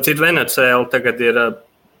 Starp citu, Venecuēla tagad ir,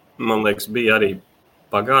 man liekas, bija arī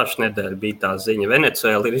pagājušā nedēļa bija tā ziņa.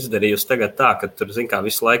 Venecuēla ir izdarījusi tagad tā, ka tur,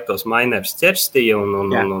 visu laiku tos minerus ķerstīja,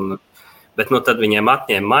 bet tad viņiem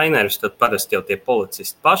atņēma minerus, tad parasti jau tie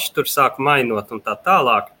policisti paši tur sāk mainot un tā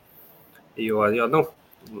tālāk, jo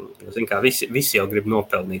visi jau grib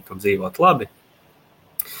nopelnīt un dzīvot labi.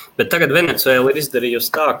 Bet tagad Venecuēla ir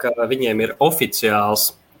izdarījusi tā, ka viņiem ir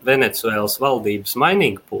oficiāls Venecuēlas valdības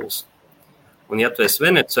mainīga pools. Un ja tu esi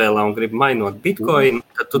Venecuēlā un gribi mainot Bitcoinu,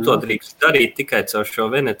 tad tu to drīkst darīt tikai caur šo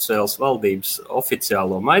Venecuēlas valdības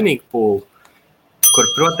oficiālo mainīgu poolu, kur,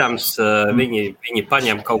 protams, viņi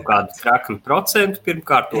paņem kaut kādu traknu procentu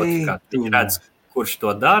pirmkārt, otrkārt, viņi redz, kurš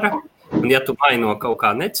to dara. Un ja tu maino kaut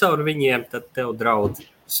kā necaur viņiem, tad tev draud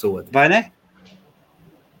sodi. Vai ne?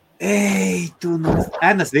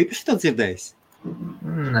 Ernest, bija paši to dzirdējis?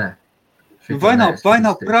 Nē. Vai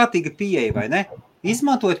nav prātīga pieeja, vai ne?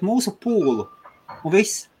 Izmantojot mūsu pūlu un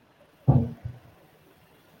viss.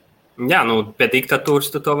 Jā, pie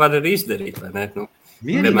diktatūras tu to vari arī izdarīt, vai ne?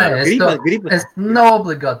 Es nav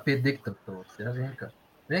obligāti pie diktatūras, ja,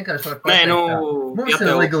 vienkārši var pateikt, mums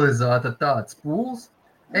ir legalizēta tāds pūls,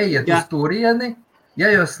 ejiet uz turieni, ja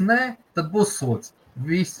jūs ne, tad būs sots.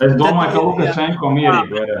 Viss. Es domāju, ka Lukašenko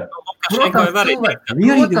mierīgi varētu.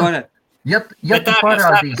 Mierīgi varētu. Ja tu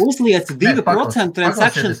parādīsi... Uzliec 2%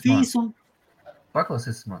 transaction fees un...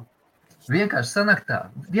 Paklausies man. Vienkārši sanāk tā.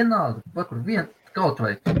 Vienalga, kaut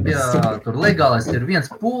vai tur legālais ir viens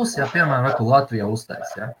pūls, ja, piemēram, Latvijā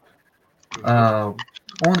uztais, ja.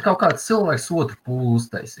 Un kaut kāds cilvēks otru pūlu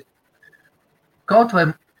uztaisīt. Kaut vai,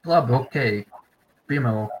 labi, okei.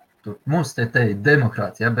 Piemēram, tur, mums te ir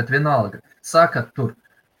demokrātija, bet vienalga. Saka, tur,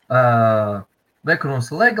 vekurums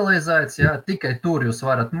legalizēts, ja, tikai tur jūs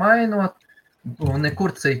varat mainot un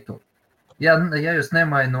nekur citur. Ja jūs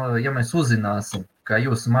ja mēs uzzināsim, ka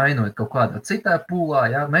jūs mainojat kaut kādā citā pūlā,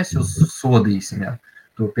 ja, mēs jūs sodīsim, ja,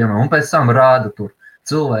 tur, piemēram, un pēc tam rāda tur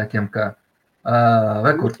cilvēkiem, ka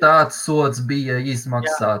vai kur tāds sods bija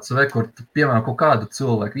izmaksāts, vai kur, piemēram, kaut kādu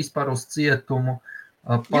cilvēku vispār uz cietumu,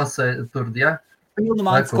 tur, ja,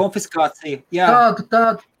 pilnumāts konfiskācija. Jā.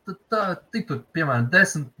 Tik tur, piemēram,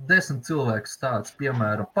 10 cilvēkus tāds,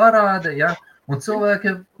 piemēram, parāda, ja, un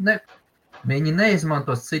cilvēki, viņi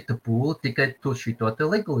neizmantos citu pūli, tikai tu šito te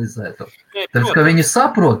legalizētu. Tāpēc, ka viņi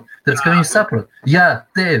saprot, ja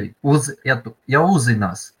tevi, ja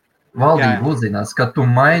uzzinās, valdība uzzinās, ka tu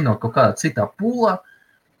maino kaut kādā citā pūlā,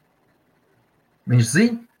 viņš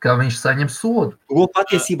zina, ka viņš saņem sodu. To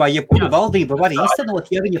patiesībā, jebkura valdība var īstenot,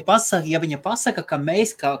 ja viņa pasaka, ka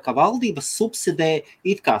mēs, ka valdība subsidē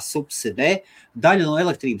daļu no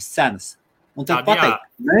elektrības cenas. Un tad pateikt,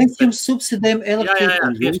 mēs jums subsidējam elektrību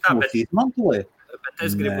un jūs mūs izmantojat. Bet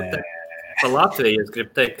es gribu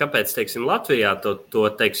teikt, kāpēc, teiksim, Latvijā to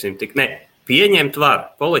teiksim, pieņemt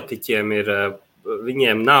var. Politiķiem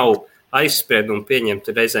viņiem nav aizspriedumi pieņemt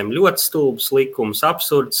reizēm ļoti stulbus likumus,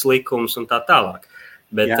 absurds likumus un tā tālāk.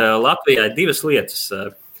 Bet Latvijā ir divas lietas.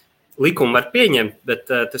 Likumu var pieņemt, bet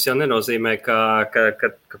tas jau nenozīmē, ka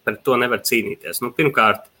par to nevar cīnīties.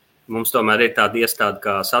 Pirmkārt, Mums tomēr ir tāda iestāde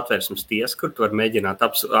kā Satversmes tiesa, kur tu var mēģināt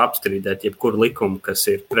apstrīdēt jebkuru likumu, kas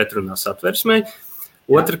ir pretrunā satversmei.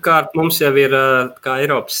 Otrakārt, mums jau ir, kā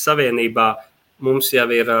Eiropas Savienībā, mums jau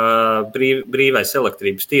ir brīvais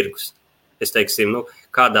elektrības tirgus. Es teiksim,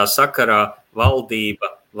 kādā sakarā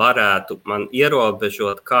valdība varētu man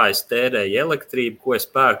ierobežot, kā es tērēju elektrību, ko es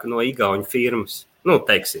pērku no igauņu firmas.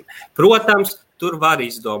 Teiksim. Protams, tur var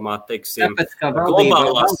izdomāt, teiksim,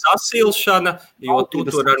 globālā sasilšana, jo tu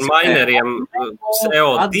tur ar maineriem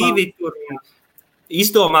CO2 tur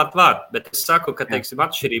izdomāt var. Bet es saku, ka, teiksim,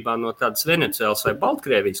 atšķirībā no tādas Venecuēlas vai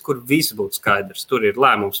Baltkrievijas, kur viss būtu skaidrs, tur ir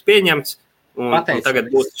lēmums pieņemts, un tagad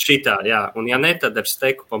būs šitā, jā. Un ja ne, tad ar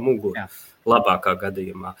steiku pa muguru. Jā. Labākā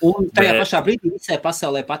gadījumā. Un tajā pašā brīdī visai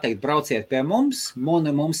pasaulē pateikt, brauciet pie mums,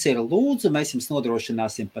 mums ir lūdzu, mēs jums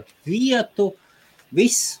nodrošināsim pat vietu,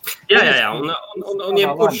 viss. Jā, un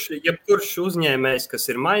jebkurš uzņēmējs, kas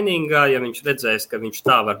ir mainīgā, ja viņš redzēs, ka viņš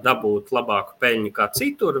tā var dabūt labāku peļņu kā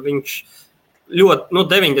citur, viņš ļoti,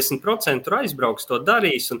 90% aizbrauks to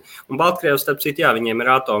darīs, un Baltkrievs, starp citu, jā, viņiem ir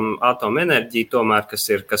atomenerģija tomēr,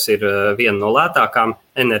 kas ir viena no lētākām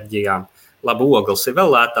enerģijām. Labi, ogles ir vēl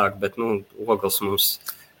lētāk, bet ogles mums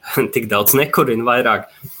tik daudz nekurina vairāk.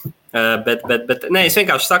 Bet es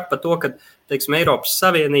vienkārši saku par to, ka, teiksim, Eiropas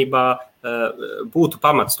Savienībā būtu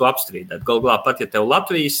pamats to apstrīdēt. Galvā pat, ja tev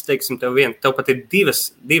Latvijas, teiksim, tev pat ir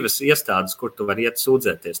divas iestādes, kur tu vari iet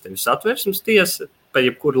sūdzēties. Tev ir Satversmes tiesa par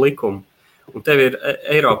jebkuru likumu, un tev ir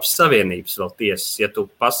Eiropas Savienības vēl tiesas, ja tu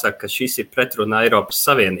pasaki, ka šis ir pretrunā Eiropas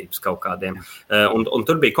Savienības kaut kādiem. Un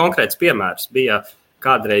tur bija konkrēts piemērs.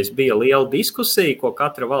 Kādreiz bija liela diskusija, ko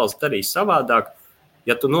katra valsts darīja savādāk.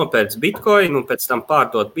 Ja tu nopērc bitkoinu un pēc tam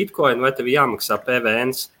pārdot bitkoinu, vai tev jāmaksā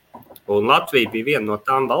PVNs? Un Latvija bija viena no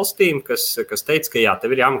tām valstīm, kas teica, ka jā,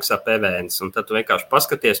 tev ir jāmaksā PVNs. Un tad tu vienkārši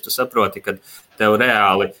paskaties, tu saproti, ka tev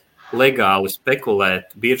reāli legāli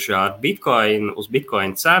spekulēt biržā ar bitkoinu uz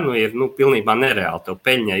bitkoinu cenu ir pilnībā nereāli. Tev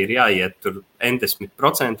peļņa ir jāiet tur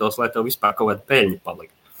N10%, lai tev vispār kaut kāda peļņa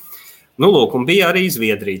palika. Lūk, un bija arī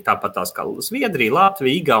Zviedrija, tāpat tās kā Zviedrija,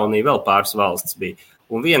 Latvija, Igaunija, vēl pāris valsts bija.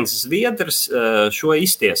 Un viens Zviedrs šo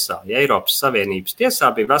iztiesāja. Eiropas Savienības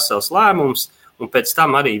tiesā bija vesels lēmums, un pēc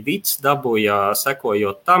tam arī Vits dabūja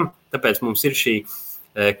sekojot tam, tāpēc mums ir šī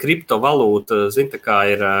kriptovalūta, tā kā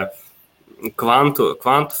ir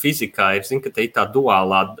kvantu fizikā, ir, ka te ir tā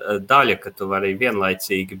duālā daļa, ka tu vari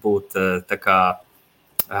vienlaicīgi būt tā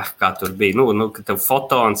kā tur bija, ka tev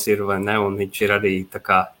fotons ir vai ne, un viņš ir arī tā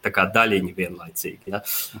kā daļiņa vienlaicīgi. Ja?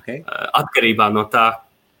 Okay. Atkarībā no tā,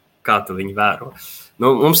 kā tu viņu vēro.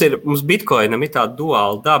 Mums bitkoinam ir tā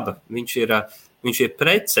duāla daba, viņš ir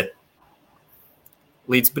prece.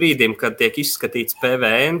 Līdz brīdim, kad tiek izskatīts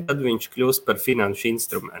PVN, tad viņš kļūst par finanšu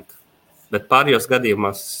instrumentu. Bet pārējos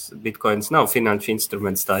gadījumos bitkoins nav finanšu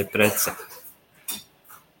instruments, tā ir prece.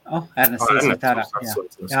 Ernests,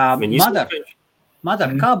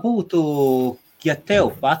 Madar, kā būtu, ja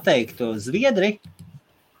tev pateiktu Zviedri,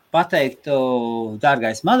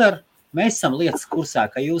 dārgais Madar, mēs esam lietas kursā,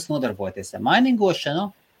 ka jūs nodarbojaties ar mainingošanu,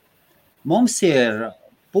 mums ir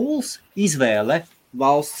pūls izvēle,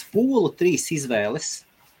 valsts pūlu 3 izvēles,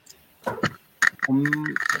 un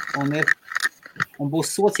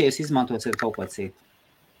būs sociējus izmantots ar kaut ko citu.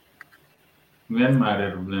 Vienmēr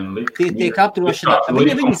ir likumi. Tiek apdrošināta.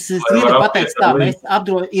 Viņas Zviedri pateic tā,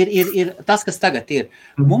 ir tas, kas tagad ir.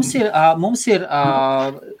 Mums ir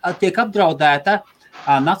tiek apdraudēta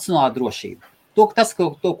nacionālā drošība. Tas,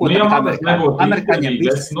 ko amerikāņiem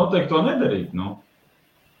viss. Es noteikti to nedarītu.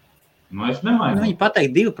 Es nemainot. Viņi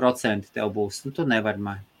pateikt 2% tev būs. Tu nevari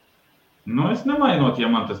mainīt. Es nemainot, ja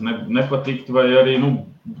man tas nepatiktu vai arī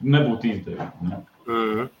nebūtu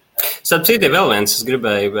izdevīgi. Starp citu, vēl viens,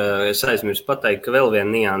 es aizmirsu pateikt, ka vēl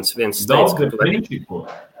viena nianses, viens teica, ka tu vari,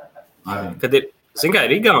 kad ir,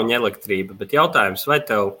 ir igauņa elektrība, bet jautājums, vai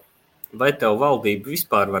tev valdība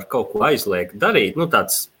vispār var kaut ko aizliegt darīt,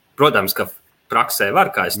 tāds, protams, ka praksē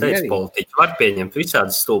var, kā es teicu, politiķi var pieņemt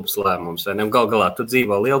visādas stulbas lēmumus, vai ne, un galā tu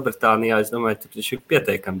dzīvo Lielbritānijā, es domāju, tur ir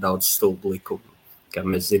pietiekami daudz stulbu likumu, kā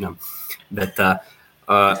mēs zinām, bet,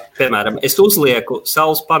 piemēram, es uzlieku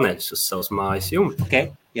saules paneļus uz savas mājas jumta.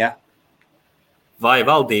 Okay. Yeah. Vai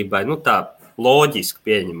valdībai, tā loģiski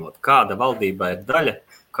pieņemot, kāda valdībai ir daļa,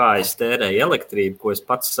 kā es tērēju elektrību, ko es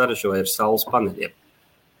pats saražoju ar saules paneļiem.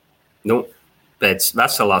 Pēc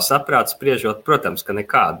veselā saprāta spriežot, protams, ka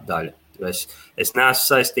nekāda daļa. Es neesmu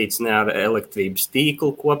saistīts ne ar elektrības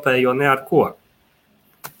tīklu kopējo, ne ar ko.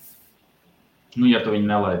 Ja tu viņu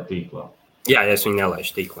nelaidi tīklā. Jā, ja es viņu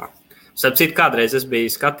nelaidu tīklā. Starp citu, kādreiz es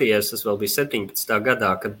biju skatījies, tas vēl bija 17.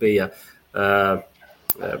 gadā, kad bija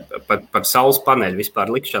par saules paneļu vispār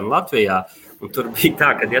likšanu Latvijā, un tur bija tā,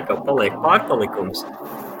 ka, ja tev paliek pārpalikums,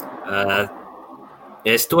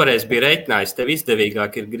 Ja es toreiz biju reiķinājis, tev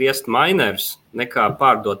izdevīgāk ir griezt minerus nekā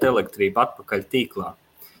pārdot elektrību atpakaļ tīklā.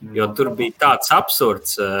 Jo tur bija tāds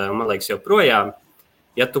absurds, man liekas, joprojām,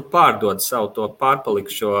 ja tu pārdod savu to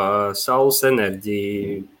pārpalikšo saules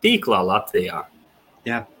enerģiju tīklā Latvijā,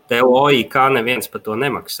 tev OIK neviens par to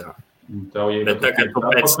nemaksā. Bet tagad tu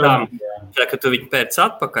pēc tam, kad tu viņu pēc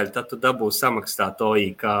atpakaļ, tad tu dabū samaksāt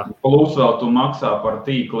OIK. Plus vēl tu maksā par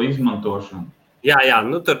tīkla izmantošanu. Jā,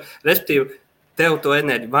 nu tur, respektīvi, tev to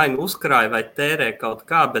enerģiju vai nu uzkrāja vai tērē kaut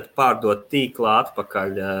kā, bet pārdot tīklā atpakaļ.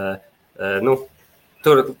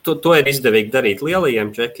 To ir izdevīgi darīt lielajiem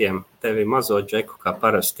džekiem. Tev ir mazo džeku, kā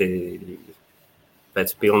parasti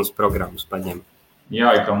pēc pilnas programmas paņem.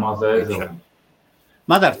 Jā, kā mazā ezera.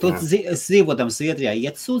 Madar, tu dzīvodams Zviedrijā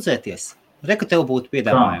iet sūdzēties? Reku tev būtu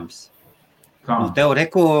piedāvājums. Kā? Tev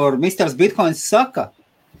reku Misters Bitcoins saka,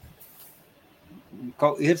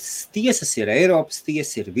 ir tiesas, ir Eiropas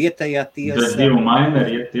tiesa, ir vietējā tiesa,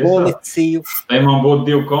 policiju. Ja man būtu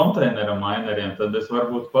 2 konteinera mineriem, tad es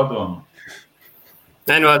varbūt padomāju.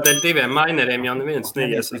 No dēļ 2 mineriem jau neviens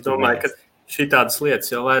neies. Es domāju, ka šitādas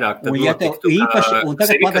lietas jau vairāk tad notiktu. Un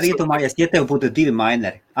tagad Madar iedomājies, ja tev būtu 2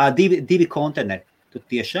 mineri, 2 konteineri, tu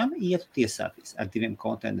tiešām ietu tiesāties ar 2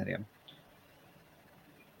 konteineriem?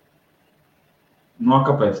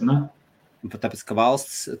 Kāpēc ne? Tāpēc, ka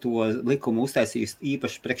valsts to likumu uztaisīs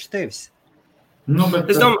īpaši priekš tevis. Bet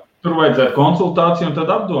tur vajadzētu konsultāciju un tad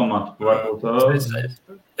apdomāt.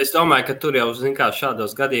 Es domāju, ka tur jau,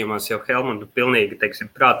 šādos gadījumos jau Helmuta pilnīgi,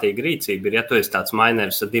 prātīga rīcība ir, ja tu esi tāds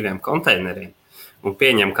mineris ar 2 konteineriem un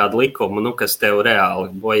pieņem kādu likumu, kas tev reāli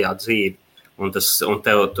bojā dzīvi, un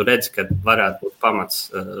tev tu redzi, ka varētu būt pamats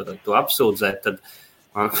to apsūdzēt, tad,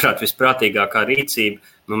 manuprāt, visprātīgākā rīcība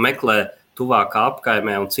meklē tuvākā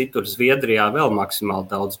apkaimē un citur Zviedrijā vēl maksimāli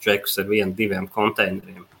daudz džekus ar 1-2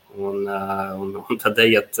 konteineriem. Un tad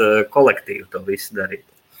ejiet kolektīvi to visu darīt.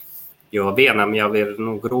 Jo vienam jau ir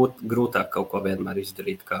grūtāk kaut ko vienmēr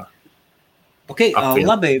izdarīt.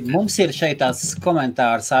 Labi, mums ir šeit tāds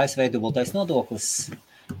komentārs ASV dubultais nodoklis.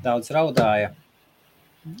 Daudz raudāja.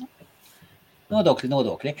 Nodokļi.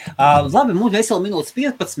 Labi, mums vēl minūtes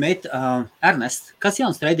 15. Ernest, kas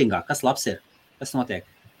jauns tradingā? Kas labs ir? Kas notiek?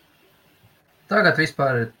 Tagad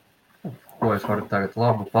vispār, ko es varu tagad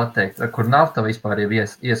labu pateikt, kur nafta vispār jau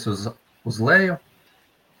ies uz leju,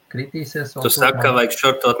 kritīsies. Tu saki, ka vajag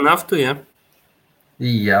šortot naftu, ja?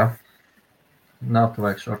 Jā, naftu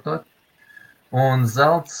vajag šortot. Un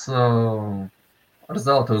zelts, ar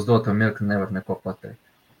zeltu uz doto mirkli nevar neko pateikt.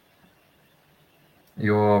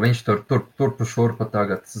 Jo viņš turpu šurpa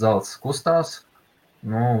tagad zelts kustās,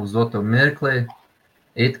 uz doto mirkli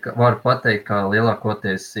var pateikt, ka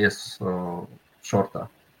lielākoties ies šortā.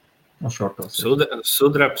 Šortos.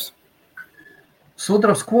 Sudrabs?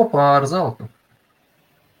 Sudrabs kopā ar zeltu.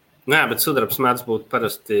 Nē, bet sudrabs mēdz būt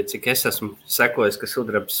parasti, cik es esmu sekojis, ka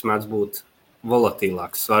sudrabs mēdz būt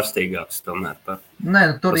volatīlāks, svarstīgāks tomēr par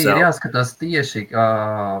Nē, tur ir jāskatās tieši,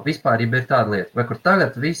 vispār ir tāda lieta, vai kur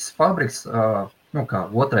tagad viss fabriks, kā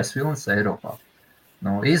 2. vilnis Eiropā.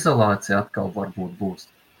 Izolācija atkal varbūt būs.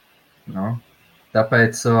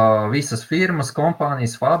 Tāpēc visas firmas,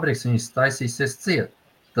 kompānijas, fabriks, viņas taisīsies ciet.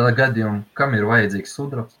 Tādā gadījumā, kam ir vajadzīgs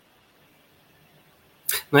sudrabs?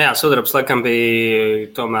 Sudrabs laikam bija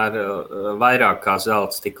tomēr vairāk kā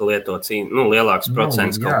zelts tika lietots, lielāks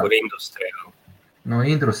procents kaut kur industrijāli.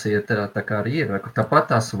 Industrijā tā kā arī ir,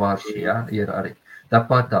 tāpat tās varši, ir arī.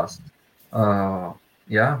 Tāpat tās.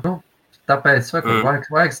 Tāpēc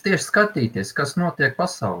vajag tieši skatīties, kas notiek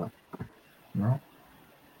pasaulē.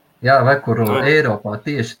 Vai kur Eiropā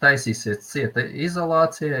tieši taisīsies cieta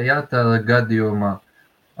izolācija, tādā gadījumā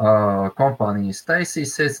kompānijas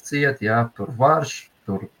taisīsies ciet, tur varš,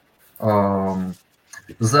 tur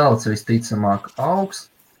zelts visticamāk augs,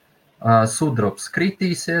 sudrabs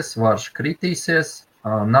kritīsies, varš kritīsies,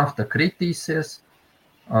 nafta kritīsies,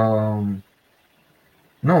 un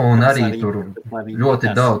arī tur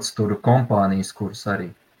ļoti daudz tur kompānijas, kuras arī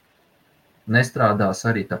nestrādās,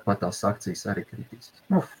 arī tāpat tās akcijas arī kritīsies.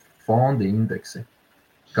 Fondi indeksi,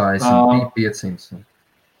 kā S&P 500.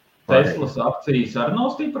 Teslas akcijas arī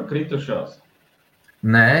nav stipri kritušās?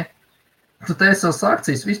 Nē, Teslas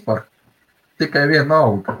akcijas vispār tikai viena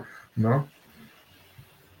auga.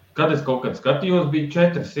 Kad es kaut kad skatījos, bija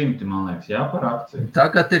 400, man liekas, par akciju.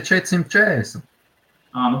 Tagad ir 440.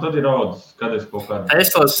 Tad ir audzis, kad es kaut kādā.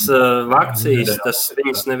 Teslas akcijas, tas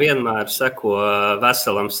viņas nevienmēr seko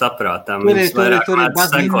veselam saprātām. Viņas vairāk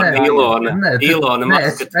seko Ilona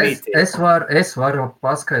marketītī. Es varu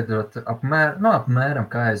paskaidrot apmēram,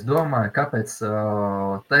 kā es domāju, kāpēc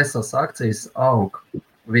Teslas akcijas aug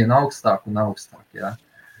vien augstāk un augstāk.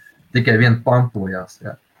 Tikai vien pampojās.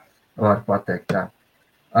 var pateikt tā.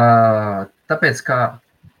 Tāpēc,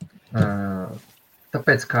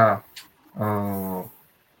 kā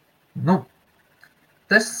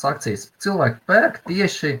Teslas akcijas cilvēki pērk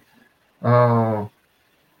tieši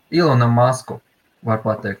Ilonam Masku, var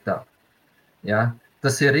pateikt tā. Ja?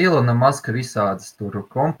 Tas ir Ilona Maska visādas tur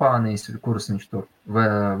kompānijas, kuras viņš tur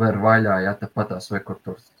ver vaļā, ja tāpatās, vai kur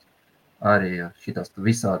tur arī šitās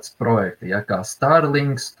visādas projekti, ja, kā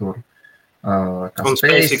Starlinks, tur, kā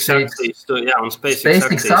SpaceX akcijas, un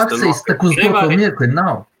SpaceX akcijas, tak uz doto mirkli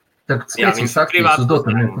nav. Tak SpaceX akcijas uz doto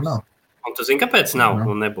mirkli nav. Un tu zini, kāpēc nav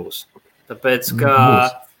un nebūs? Tāpēc, ka...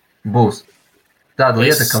 Būs. Tāda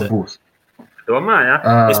lieta, ka būs. Domā, ja?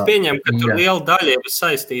 Es pieņemu, ka tur liela daļa ir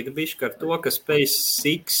saistīta bišķi ar to, ka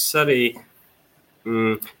SpaceX arī,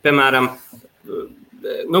 piemēram,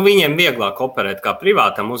 viņiem vieglāk operēt kā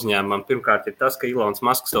privātam uzņēmumam. Pirmkārt ir tas, ka Ilons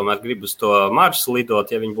Masks tomēr grib uz to Marsu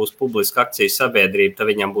lidot. Ja viņi būs publiska akcijas sabiedrība,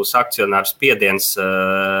 tad viņam būs akcionārs spiediens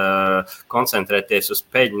koncentrēties uz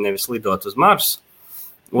peļņu, nevis lidot uz Marsu.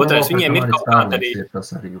 Otrais, viņiem ir kaut kāda arī...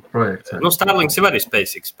 Starlinks jau arī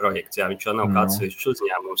SpaceX projekts, jā, viņš jau nav kāds višķs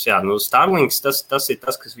uzņēmums. Jā, Starlinks, tas ir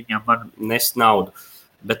tas, kas viņam var nest naudu.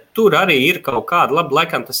 Bet tur arī ir kaut kāda, labi,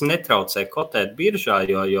 laikam tas netraucē kotēt biržā,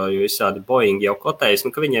 jo visādi Boeing jau kotējas,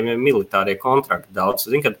 ka viņiem ir militārie kontrakti daudz.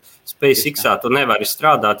 Zini, kad SpaceX-ā tu nevari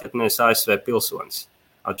strādāt, ja tu neesi ASV pilsonis,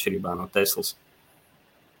 atšķirībā no Teslas.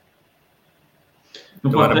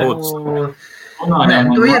 Tu var būt...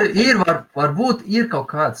 Varbūt ir kaut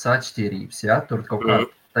kādas atšķirības, ja, tur kaut kā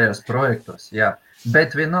tajos projektos, jā.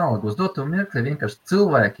 Bet vienalga, uz doto mirkli vienkārši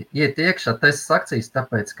cilvēki iet iekšā Teslas akcijas,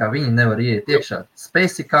 tāpēc, ka viņi nevar iet iekšā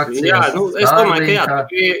SpaceX akcijas, Starlinka,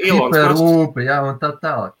 Hyperloop, jā, un tā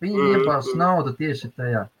tālāk. Viņi iepās naudu tieši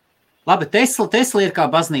tajā. Labi, Tesla ir kā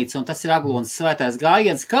baznīca, un tas ir Aglonas svētais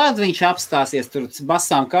gājiens. Kad viņš apstāsies tur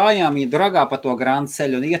basām kājām, viņi dragā pa to grandu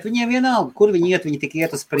ceļu un iet, viņiem vienalga, kur viņi iet, viņi tik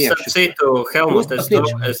iet uz priekšu. Citu, Helmut, es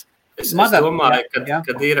domāju,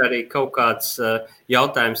 kad ir arī kaut kāds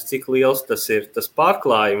jautājums, cik liels tas ir tas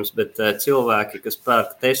pārklājums, bet cilvēki, kas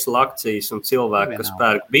pērk Tesla akcijas un cilvēki, kas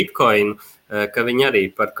pērk Bitcoin, ka viņi arī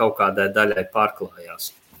par kaut kādai daļai pārklājās.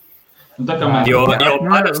 Var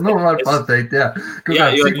pateikt, jā.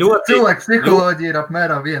 Cilvēku psiholoģija ir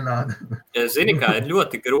apmēram vienāda. Zini, kā ir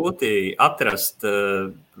ļoti grūti atrast,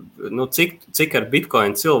 cik ar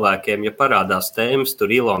Bitcoin cilvēkiem, ja parādās tēmas,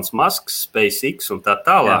 tur Ilons Masks, SpaceX un tā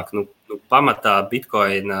tālāk, pamatā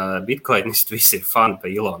Bitcoinisti visi ir fani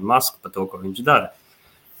pa Ilonu Masku, pa to, ko viņš dara.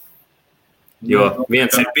 Jo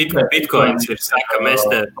viens ir Bitcoins, ir saka,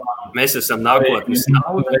 mēs esam nākotnes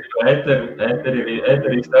nauda.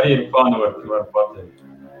 Eterīs arī ir fani, var pateikt.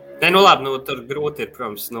 Nē, labi, tur grūti ir,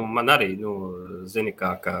 protams, man arī, zini,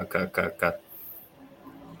 kā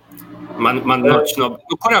man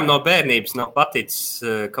kuram no bērnības nav paticis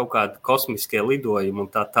kaut kādi kosmiskie lidojumi un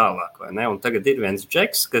tā tālāk, vai ne? Un tagad ir viens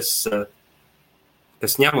džeks, kas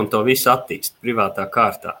ņem un to visu attīst privātā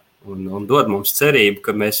kārtā. Un dod mums cerību,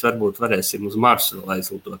 ka mēs varbūt varēsim uz Marsu vēl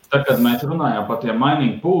aizlidot. Tad, kad mēs runājām par tiem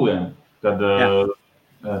mining pooliem, kad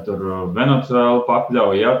tur Venecuēla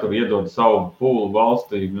pakļauj, ja, tur iedod savu poolu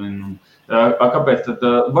valstī. Kāpēc tad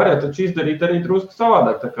varētu taču izdarīt arī drusku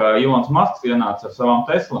savādāk, tā kā Ilons Masks ienāca ar savām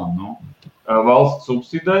Teslām. Valsts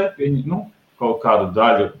subsidē kaut kādu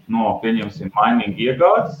daļu no, pieņemsim, mining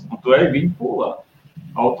iegādes, un tu ej viņu poolā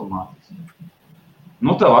automātiski.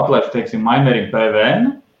 Tev atlaiž, teiksim, minerim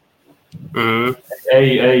PVN,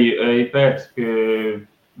 ej pēc pie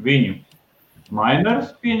viņu minerus,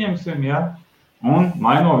 pieņemsim, ja, un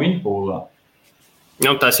maino viņu pūlā.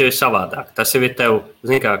 Tas jau ir savādāk. Tas jau ir tev,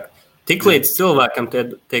 zini kā, tik līdz cilvēkam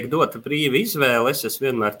tiek dota brīva izvēle, es esmu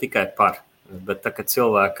vienmēr tikai par. Bet tā, kad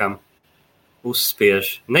cilvēkam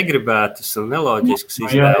uzspiež negribētas un neloģiskas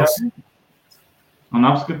izvēles. Un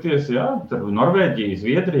apskaties, jā, tad Norvēģija,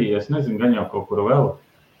 Zviedrija, es nezinu, gan jau kaut kur vēl.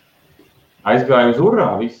 Aizgāja uz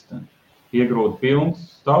urā viss tam. Iegrūda pilns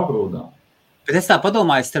stāvgrūdā. Bet es tā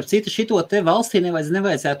padomāju, starp citu, šito te valstī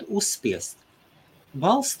nevajadzētu uzspiest.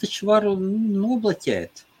 Valsts taču var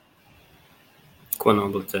nobloķēt. Ko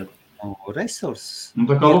nobloķēt? Resursus.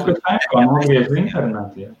 Tā kā Lukas Tēmkā nogriež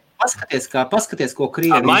internetu, jā. Paskaties, ko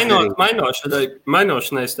Krievi izdarīja.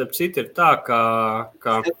 Mainošanai, starp citu, ir tā, ka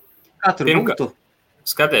kā tur būtu?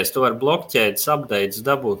 Skaties, tu vari blokķēdes updates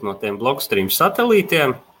dabūt no tiem blockstream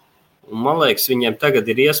satelītiem. Un, man liekas, viņiem tagad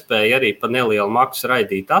ir iespēja arī pa nelielu maksu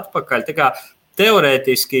raidīt atpakaļ. Tā kā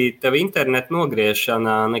teorētiski tev internetu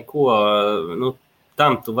nogriešana neko,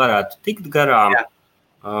 tam tu varētu tikt garām.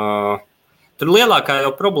 Tur lielākā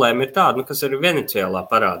jau problēma ir tāda, kas arī Venecuēlā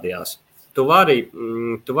parādījās. Tu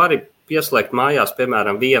vari pieslēgt mājās,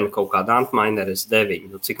 piemēram, vienu kaut kādu Antminer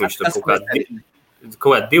S9. Cik viņš tur kaut kādu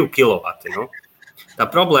kaut 2 kilovati. Nu. Tā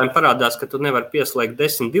problēma parādās, ka tu nevari pieslēgt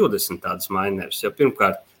 10-20 tādus mainerus, jo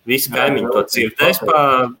pirmkārt visi kaimiņi to dzirdēs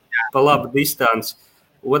pa labu distanci,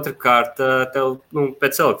 otrkārt tev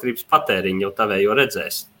pēc elektrības patēriņa jau tavējo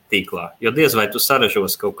redzēs tīklā, jo diez vai tu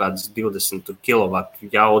saražos kaut kādas 20 kilovatu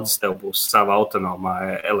jaudas, tev būs sava autonomā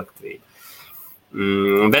elektrība.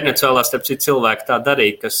 Venecuēlā, starp citu, cilvēki tā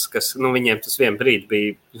darīja, kas viņiem tas vien brīdi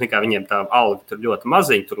bija, viņiem tā alga tur ļoti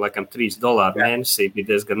maziņa, tur laikam $3 mēnesī bija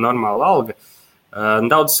diezgan normāla alga.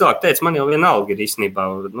 Daudz cilvēku teica, man jau viena alga ir īstenībā,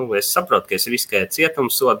 es saprotu, ka es riskēju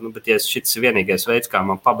cietumsodu, bet ja šis ir vienīgais veids, kā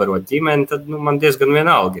man pabarot ģimeni, tad man diezgan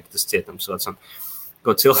viena alga ir tas cietumsods. Un,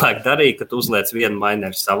 ko cilvēki darīja, ka tu uzliec vienu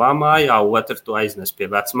maineru savā mājā, otru tu aiznes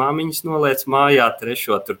pie vecmāmiņas, noliec mājā,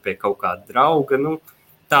 trešo tur pie kaut kāda drauga,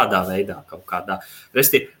 tādā veidā kaut kādā.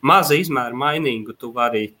 Resti, maza izmēra mainīgu tu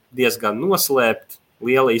vari diezgan noslēpt,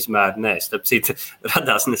 liela izmēra nē. Starp citu,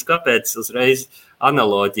 radās neskapēc uzreiz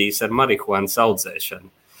analoģijas ar marihuānas audzēšanu.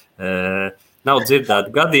 Nav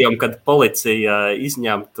dzirdēti gadījumi, kad policija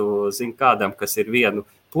izņemtu, kādam, kas ir vienu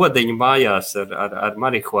podiņu mājās ar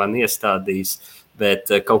marihuānu iestādījis, bet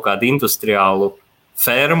kaut kādu industriālu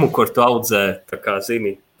fermu, kur tu audzē,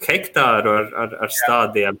 hektāru ar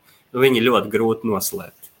stādiem, viņi ļoti grūti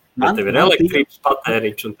noslēpt. Bet tev ir elektrības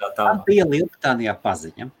patēriņš un tā tālāk. Man bija Lielbritānijā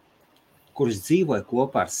paziņa, kurš dzīvoja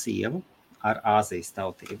kopā ar sievu, ar Āzijas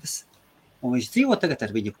tautības. Un viņš dzīvo tagad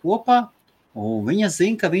ar viņu kopā, un viņa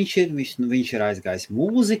zina, ka viņš ir aizgājis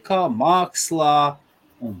mūzikā, mākslā,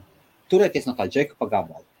 un turēties no kā džeka pa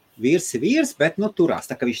gabalu. Vīrs ir vīrs, bet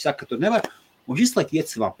turās. Tā kā viņš saka, ka tur nevar. Un viņš izlaik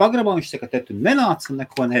iet savā pagrabā, viņš saka, ka te tu nenāc un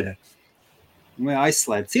neko nedara. Un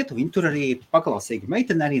aizslēdz ciet, un viņi tur arī paklausīgi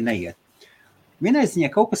meitene arī neiet. Vienreiz viņai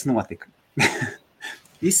kaut kas notika.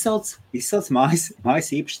 Izsauc mājas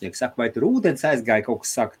īpašnieks, saka, vai tur ūdens aizgāja, kaut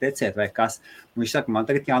kas saka tecēt vai kas. Un viņš saka, man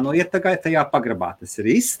tagad jānoiet tajā pagrabā, tas ir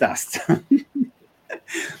izstāsts.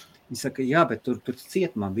 Viņš saka, jā, bet tur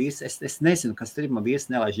ciet man vīrs, es nezinu, kas tur ir, man vīrs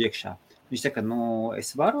nelaiž iekšā. Viņš saka, es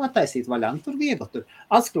varu attaisīt vaļā, tur viegli, tur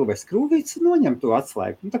atskrūvē skrūvīts un noņem to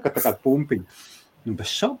atslēgu, tā kā pumpiņu. Bez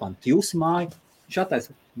šaubām, jūsu māja, viņš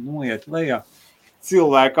attaisa, noiet lejā.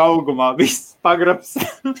 Cilvēka augumā viss pagrabs.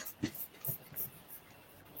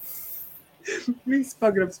 Viss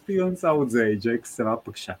pagrabs pilns audzēja džeks sev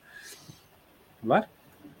apakšā. Var?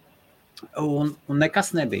 Un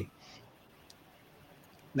nekas nebija.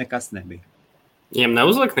 Viņiem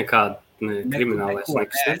neuzliek nekādu kriminālais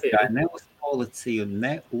nekas nebija? Ne uz policiju,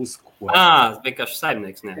 ne uz ko. Vienkārši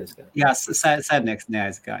saimnieks neaizgāja. Jā, saimnieks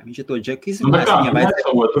neaizgāja. Viņš to džeku izrunājas.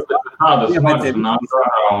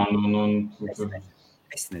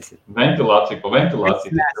 Es nezinu. Ventilācija pa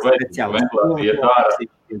ventilāciju. Ventilācija ir ārā.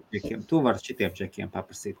 Tu vari šitiem džekiem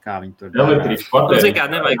paprasīt, kā viņi tur elektrības patēriņš.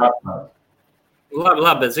 Nevajag.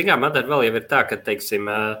 Labi, bet Madara vēl jau ir tā, ka,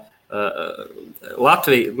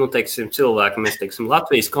 Latvija, cilvēki, mēs,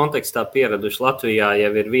 Latvijas kontekstā pieraduši Latvijā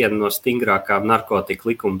jau ir viena no stingrākām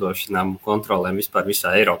narkotika likumdošanām kontrolēm vispār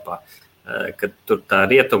visā Eiropā. Kad tur tā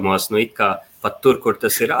rietumos, it kā pat tur, kur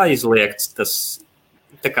tas ir aizliegts, tas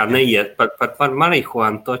tā kā neiet, par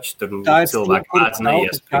marihuānu toči tur cilvēki mēdz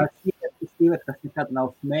neiespīt. Tas nekad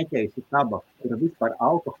nav smēķējusi tabaku, kur vispār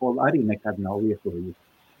alkoholu arī nekad nav lietojusi.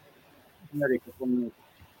 Arī, ka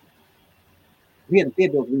vienu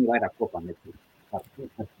piebildu viņi vairāk kopā netīk.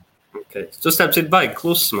 Okay. Tu starp citu baigi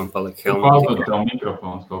kluss man palika, Helmut. Pārstot tev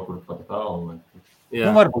mikrofons kaut kur pat tālu.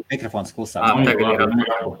 Varbūt mikrofons klusāk. Tagad ir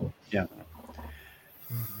atpakaļ. Jā.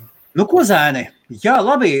 Ko zēni? Jā,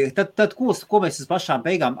 labi, tad ko mēs uz pašām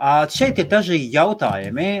beigām? Šeit ir daži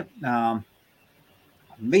jautājumi.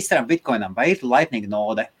 Visam bitcoinam, vai ir Lightning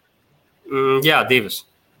node? Jā, 2.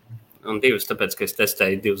 Un 2, tāpēc, ka es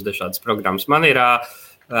testēju 2 dažādas programmas. Man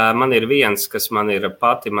ir viens, kas man ir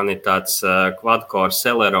tāds quad-core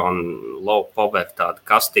Celeron low power tāda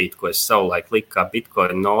kastīte, ko es savulaik liku kā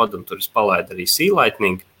bitcoin node, un tur es palaidu arī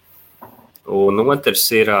C-Lightning. Un otrs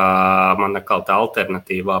ir mana kaut tā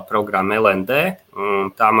alternatīvā programma LND,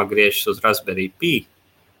 un tā man griežas uz Raspberry Pi.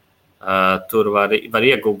 Tur var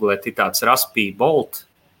iegooglēt tāds Raspberry Bolt,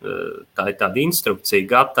 tā ir tāda instrukcija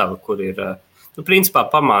gatava, kur ir, principā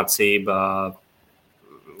pamācība,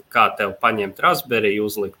 kā tev paņemt Raspberry,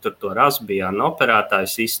 uzlikt tur to Raspberry operētāju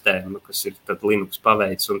sistēmu, kas ir tad Linux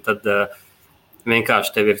paveids, un tad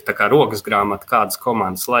vienkārši tev ir tā kā rokas grāmata, kādas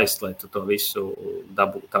komandas laist, lai tu to visu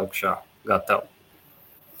dabūtu augšā gatavu.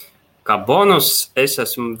 Kā bonus es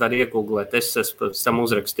varu iegooglēt, es esmu tam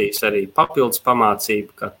uzrakstījis arī papildus pamācību,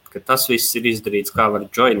 ka tas viss ir izdarīts, kā var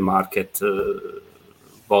join market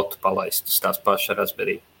botu palaist uz tās paša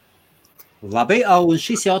Raspberry. Labi, un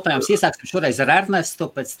šis jautājums iesāksim šoreiz ar Ernestu,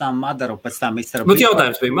 pēc tam Madaru, pēc tam Mistaru. Bet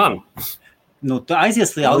jautājums bija man. Nu, tu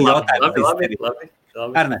aizies lielu jautājumu. Labi.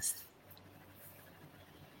 Ernest.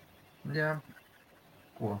 Jā.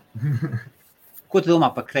 Ko? Ko tu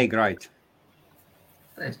domā par Craig Wright?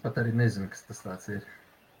 Es pat arī nezinu, kas tas tāds ir.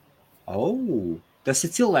 Tas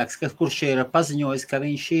ir cilvēks, kurš ir paziņojis, ka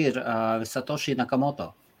viņš ir Satoshi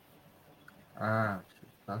Nakamoto.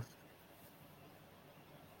 Tas.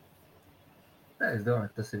 Es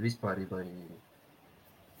domāju, tas ir vispārībā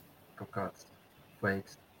kaut kāds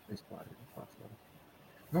fakes vispārībā.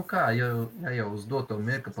 Nu kā, ja jau uz doto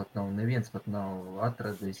mirkli pat nav, neviens pat nav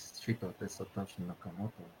atradis šito te Satoshi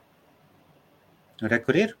Nakamoto. Re,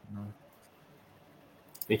 kur ir? Nu.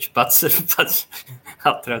 Viņš pats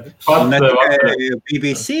atrada.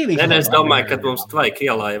 BBC viņš. Es domāju, ka mums Tvaika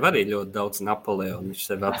ielā jau arī ļoti daudz Napoleonu viņš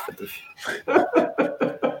sevi atraduši.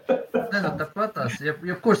 Tāpat tās,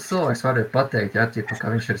 ja kurš cilvēks var pateikt, ka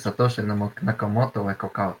viņš ir Satoshi Nakamoto vai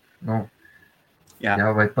kaut kā, Jā,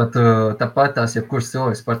 vai pat tāpat tās, ja kurš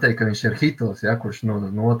cilvēks pateikt, ka viņš ir Hitlers, kurš no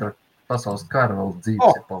otrā pasaules kara vēl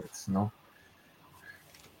dzīves ir palicis,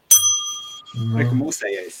 Reku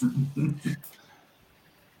mūsējais.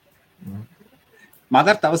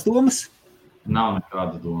 Madar, tavas domas? Nav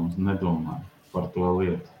nekādas domas, nedomāju par to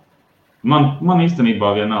lietu. Man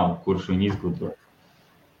īstenībā vienalga, kurš viņu izgudro.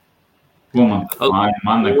 Ko man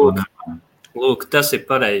neko nevajag. Lūk, tas ir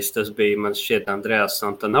pareizi. Tas bija, man šķiet, Andrejas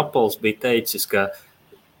Antanapols bija teicis, ka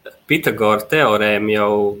Pitagora teorēma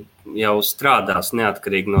jau strādās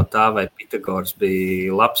neatkarīgi no tā, vai Pitagors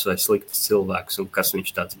bija labs vai slikts cilvēks un kas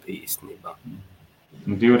viņš tāds bija īstenībā.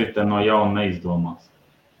 Divrite no jauna neizdomās.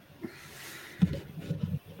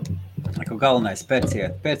 Galvenais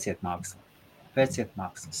pērciet mākslu. Pērciet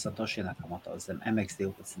mākslu. Satoshi Nakamoto zem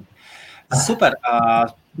MX12. Super.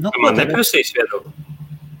 Man neprasīs viedokli.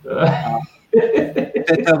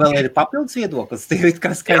 Tev vēl ir papildus viedoklis? Jā, es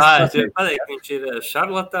varu pateikt, viņš ir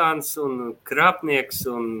šarlatāns un krāpnieks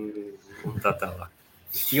un tā tālāk.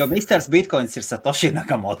 Jo Mr. Bitcoins ir Satoshi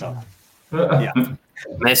Nakamoto. Jā.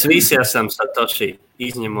 Mēs visi esam Satoshi,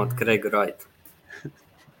 izņemot Craig Wright.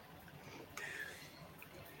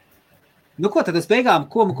 Ko tad uz beigām,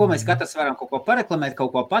 ko mēs katrs varam kaut ko pareklamēt, kaut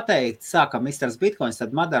ko pateikt? Sākam Mr. Bitcoins,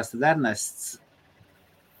 tad Madars, tad Ernests.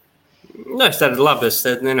 Es tādu labi, es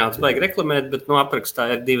nenācu baigi reklamēt, bet aprakstā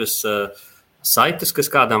ir divas saites, kas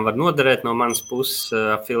kādām var noderēt no manas puses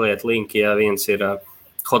affiliate linki. Ja viens ir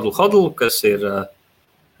hodl, kas ir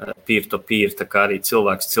peer-to-peer, tā kā arī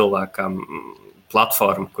cilvēks cilvēkam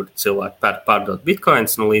platforma, kur cilvēki pārdot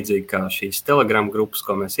bitcoins, līdzīgi kā šīs Telegram grupas,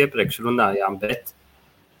 ko mēs iepriekš runājām, bet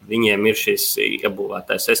viņiem ir šis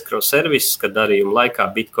iebūvētais escrow serviss, kad darījuma laikā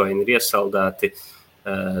bitcoini ir iesaldēti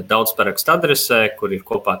daudz parakstu adresē, kur ir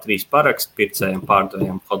kopā 3 paraksti, pircējiem,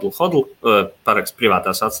 pārdevējiem, hodl, parakstu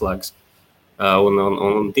privātās atslēgas.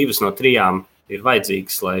 Un 2 no 3 ir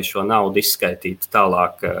vajadzīgas, lai šo naudu izskaitītu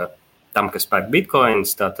tālāk tam, kas pērk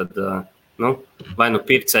bitcoins. Tātad, vai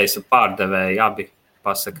pircējs un pārdevēji abi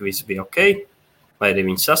pasaka, viss bija ok, vai arī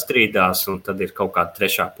viņi sastrīdās, un tad ir kaut kāda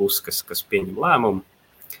trešā puse, kas pieņem lēmumu.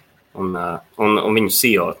 Un viņu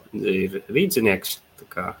CEO ir rīdzinieks.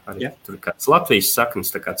 Arī tur ir kāds Latvijas saknes,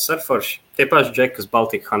 kāds sarforši. Tie paši džeki, kas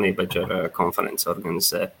Baltika Honey Badger konferenci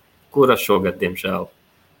organizē, kura šogad, diemžēl,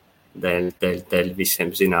 dēļ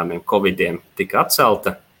visiem zināmiem Covidiem tika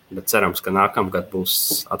atcelta, bet cerams, ka nākamgad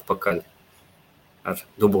būs atpakaļ ar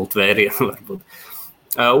dubult vērienu varbūt.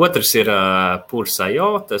 Otrs ir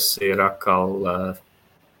Purs.io, tas ir atkal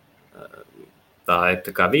tā ir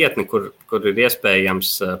tā kā vietne, kur ir iespējams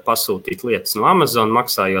pasūtīt lietas no Amazon,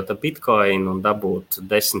 maksājot ar bitcoin un dabūt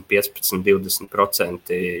 10, 15,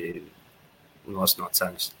 20% no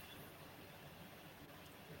cenas.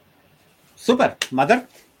 Super, Madar?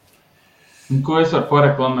 Ko es varu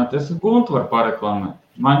pareklamēt? Es Guntu varu pareklamēt.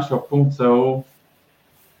 Manshop.lv.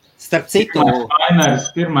 Starp citu...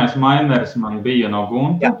 Pirmais mineris man bija no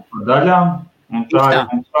Gunta daļām. Un tā ir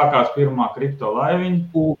mums sākās pirmā kripto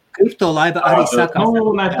laiviņa. Kripto laiva arī sākās.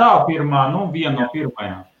 Ne tā pirmā, viena no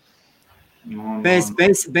pirmajām.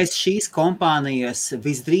 Bez šīs kompānijas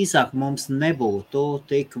visdrīzāk mums nebūtu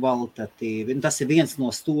tik kvalitatīvi. Tas ir viens no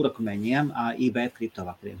stūrakmeņiem IBF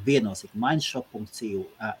Kriptovakariem. Viennozīmīgi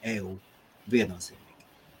Mindshop.eu. Viennozīmīgi.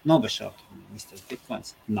 Nobešaut. Mr.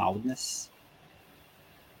 Bitcoins. Naudnes.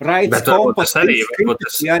 Bet varbūt tas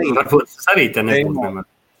arī te nebūtu.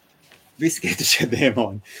 Viski šie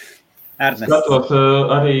dēmoni. Skatot,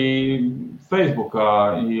 arī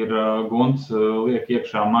Facebookā ir Gunts liek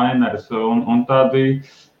iekšā mineris un tādi,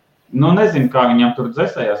 nezinu, kā viņam tur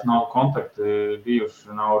dzesējās, nav kontakti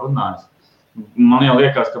bijuši, nav runājis. Man jau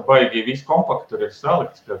liekas, ka baigi viss kompakt tur ir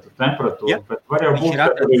salikts, ka tur temperatūra, bet var jau būt,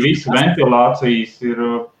 ka tur visi ventilācijas ir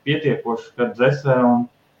pietiekoši, kad dzesē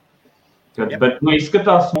Bet,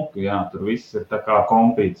 izskatās smuki, jā, tur viss ir tā kā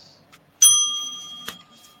kompīts.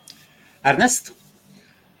 Ernest,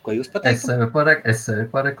 ko jūs pateiktu? Es sevi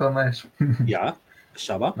pareklamēšu. Jā,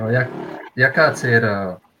 šābā. Ja kāds ir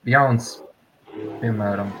jauns,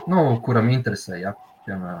 piemēram, kuram interesē, ja,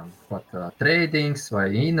 piemēram, pat tradings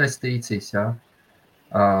vai investīcijas, ja,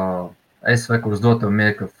 es kurus dotu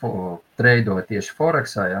mirkli treidoju tieši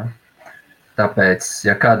Forexā, ja, tāpēc,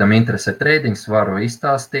 ja kādam interesē tradings, varu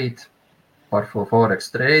izstāstīt par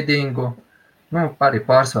Forex tradingu, arī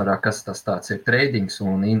pārsvarā, kas tas tāds ir tradings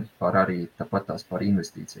un arī tāpat tās par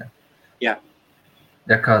investīcijām. Jā.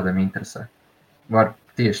 Ja kādam interesē, var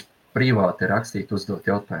tieši privāti rakstīt, uzdot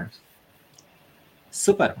jautājumus.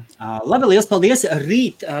 Super. Labi, liels paldies.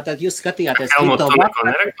 Rīt, tad jūs skatījāties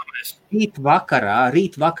rīt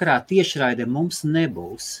vakarā tiešraide mums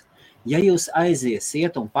nebūs. Ja jūs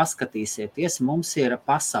aiziesiet un paskatīsieties, mums ir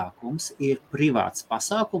pasākums, ir privāts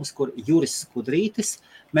pasākums, kur Juris Skudrītis,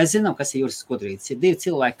 mēs zinām, kas ir Juris Skudrītis. Ir 2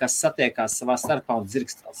 cilvēki, kas satiekās savā starpā un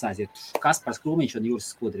dzirkstās aiziet. Kaspars Krūmiņš un Juris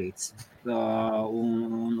Skudrītis.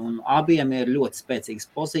 Un abiem ir ļoti spēcīgas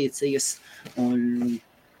pozīcijas un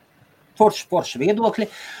forši viedokļi.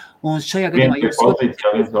 Un šajā gadījumā jūs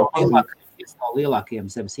viens no lielākajiem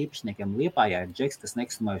zemes īpašniekiem Liepājā ir Džeks, kas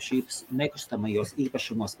nekustamajos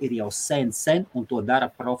īpašumos ir jau sen, un to dara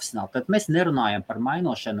profesionāli. Tad mēs nerunājam par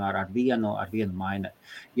mainošanu ar vienu maineri.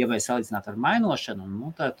 Ja mēs salīdzinātu ar mainošanu,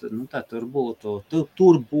 tad tur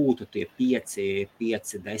būtu tie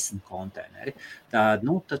 5-10 konteineri.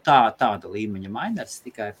 Tāda līmeņa maineris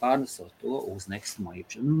tikai pārnesot to uz nekustamo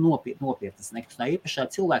īpašumu. Nopietnas nekustamā īpašā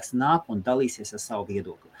cilvēks nāk un dalīsies ar savu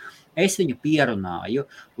viedokli. Es viņu pierunāju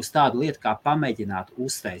uz tādu lietu, kā pamēģināt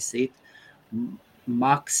uztaisīt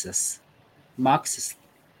maksas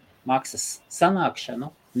sanākšanu,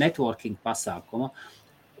 networking pasākumu,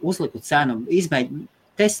 uzliku cenu,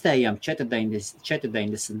 testējam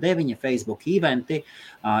 4,99 Facebook eventi,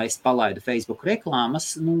 es palaidu Facebook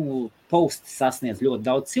reklāmas, posti sasniedz ļoti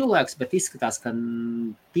daudz cilvēks, bet izskatās, ka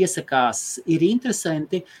piesakās ir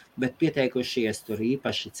interesanti, bet pieteikušies tur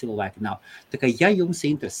īpaši cilvēki nav. Tā kā, ja jums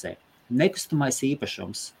interesē nekustamais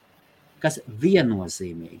īpašums, kas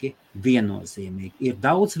viennozīmīgi ir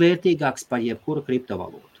daudz vērtīgāks par jebkuru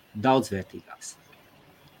kriptovalūtu. Daudz vērtīgāks.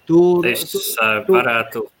 Es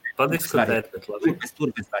varētu padiskutēt, bet labi.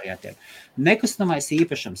 Tur bez variantiem. Nekustamais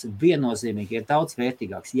īpašums viennozīmīgi ir daudz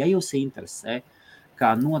vērtīgāks. Ja jūs interesē, kā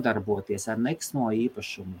nodarboties ar nekustamo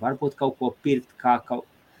īpašumu, varbūt kaut ko pirkt, kā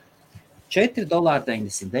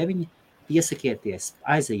 $4,99, piesakieties,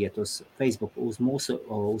 aiziet uz Facebook, uz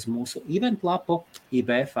mūsu event lapu,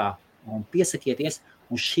 ibf.lv, un piesakieties,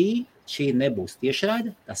 un šī nebūs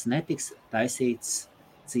tiešraide, tas netiks taisīts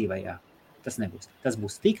dzīvējā. Tas nebūs. Tas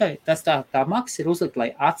būs tikai, tā maksa ir uzlikt, lai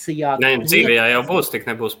atsijātu. Nē, dzīvējā jau būs, tik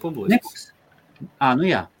nebūs publisks. Nebūs.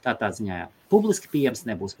 Jā, tā ziņā, jā. Publiski pieejams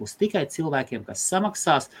nebūs. Būs tikai cilvēkiem, kas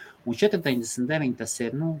samaksās, un 4,99 tas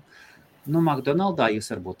ir, McDonaldā jūs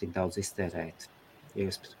varbūt tik daudz iztērējat, ja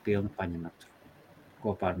jūs pilnu paņemat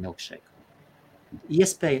kopā ar milkshake.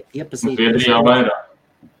 Iespēja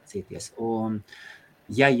iepazīties. Un,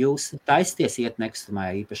 ja jūs taisties iet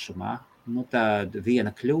nekustamajā īpašumā, tad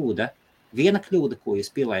viena kļūda, ko jūs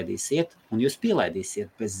pielaidīsiet, un jūs pielaidīsiet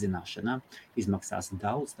bez zināšanām, izmaksās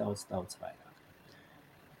daudz vairāk.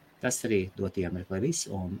 Tas arī dot iemirkli viss,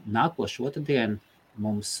 un nākošu otrdienu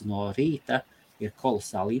mums no rīta ir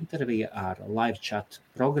kolosāla intervija ar live chat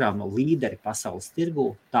programmu līderi pasaules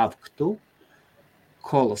tirgū, Tavktu,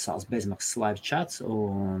 kolosāls bezmaksas live chats,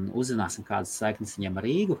 un uzzināsim, kādas saiknes viņam ar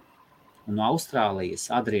Rīgu. Un no Austrālijas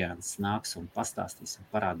Adrians nāks un pastāstīs un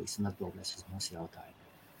parādīs un atbildēs uz mūsu jautājumu.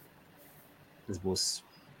 Tas būs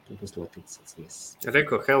ļoti interesants.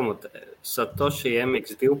 Reko, Helmut, Satoshi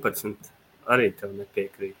MX12 arī tev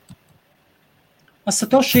nepiekrīt.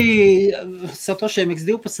 Satoshi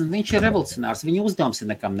MX12, viņš ir revolucionārs. Viņa uzdevums ir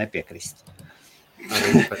nekam nepiekrist. Arī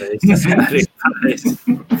pareizi.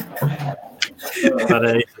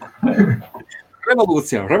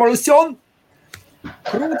 Revolūcija!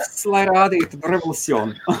 Krūtis, lai rādītu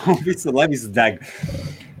revolūciju. Visu, lai viss deg.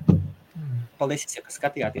 Paldies, ka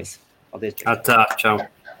skatījāties. Paldies. Tā, čau.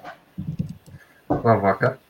 Labvakar.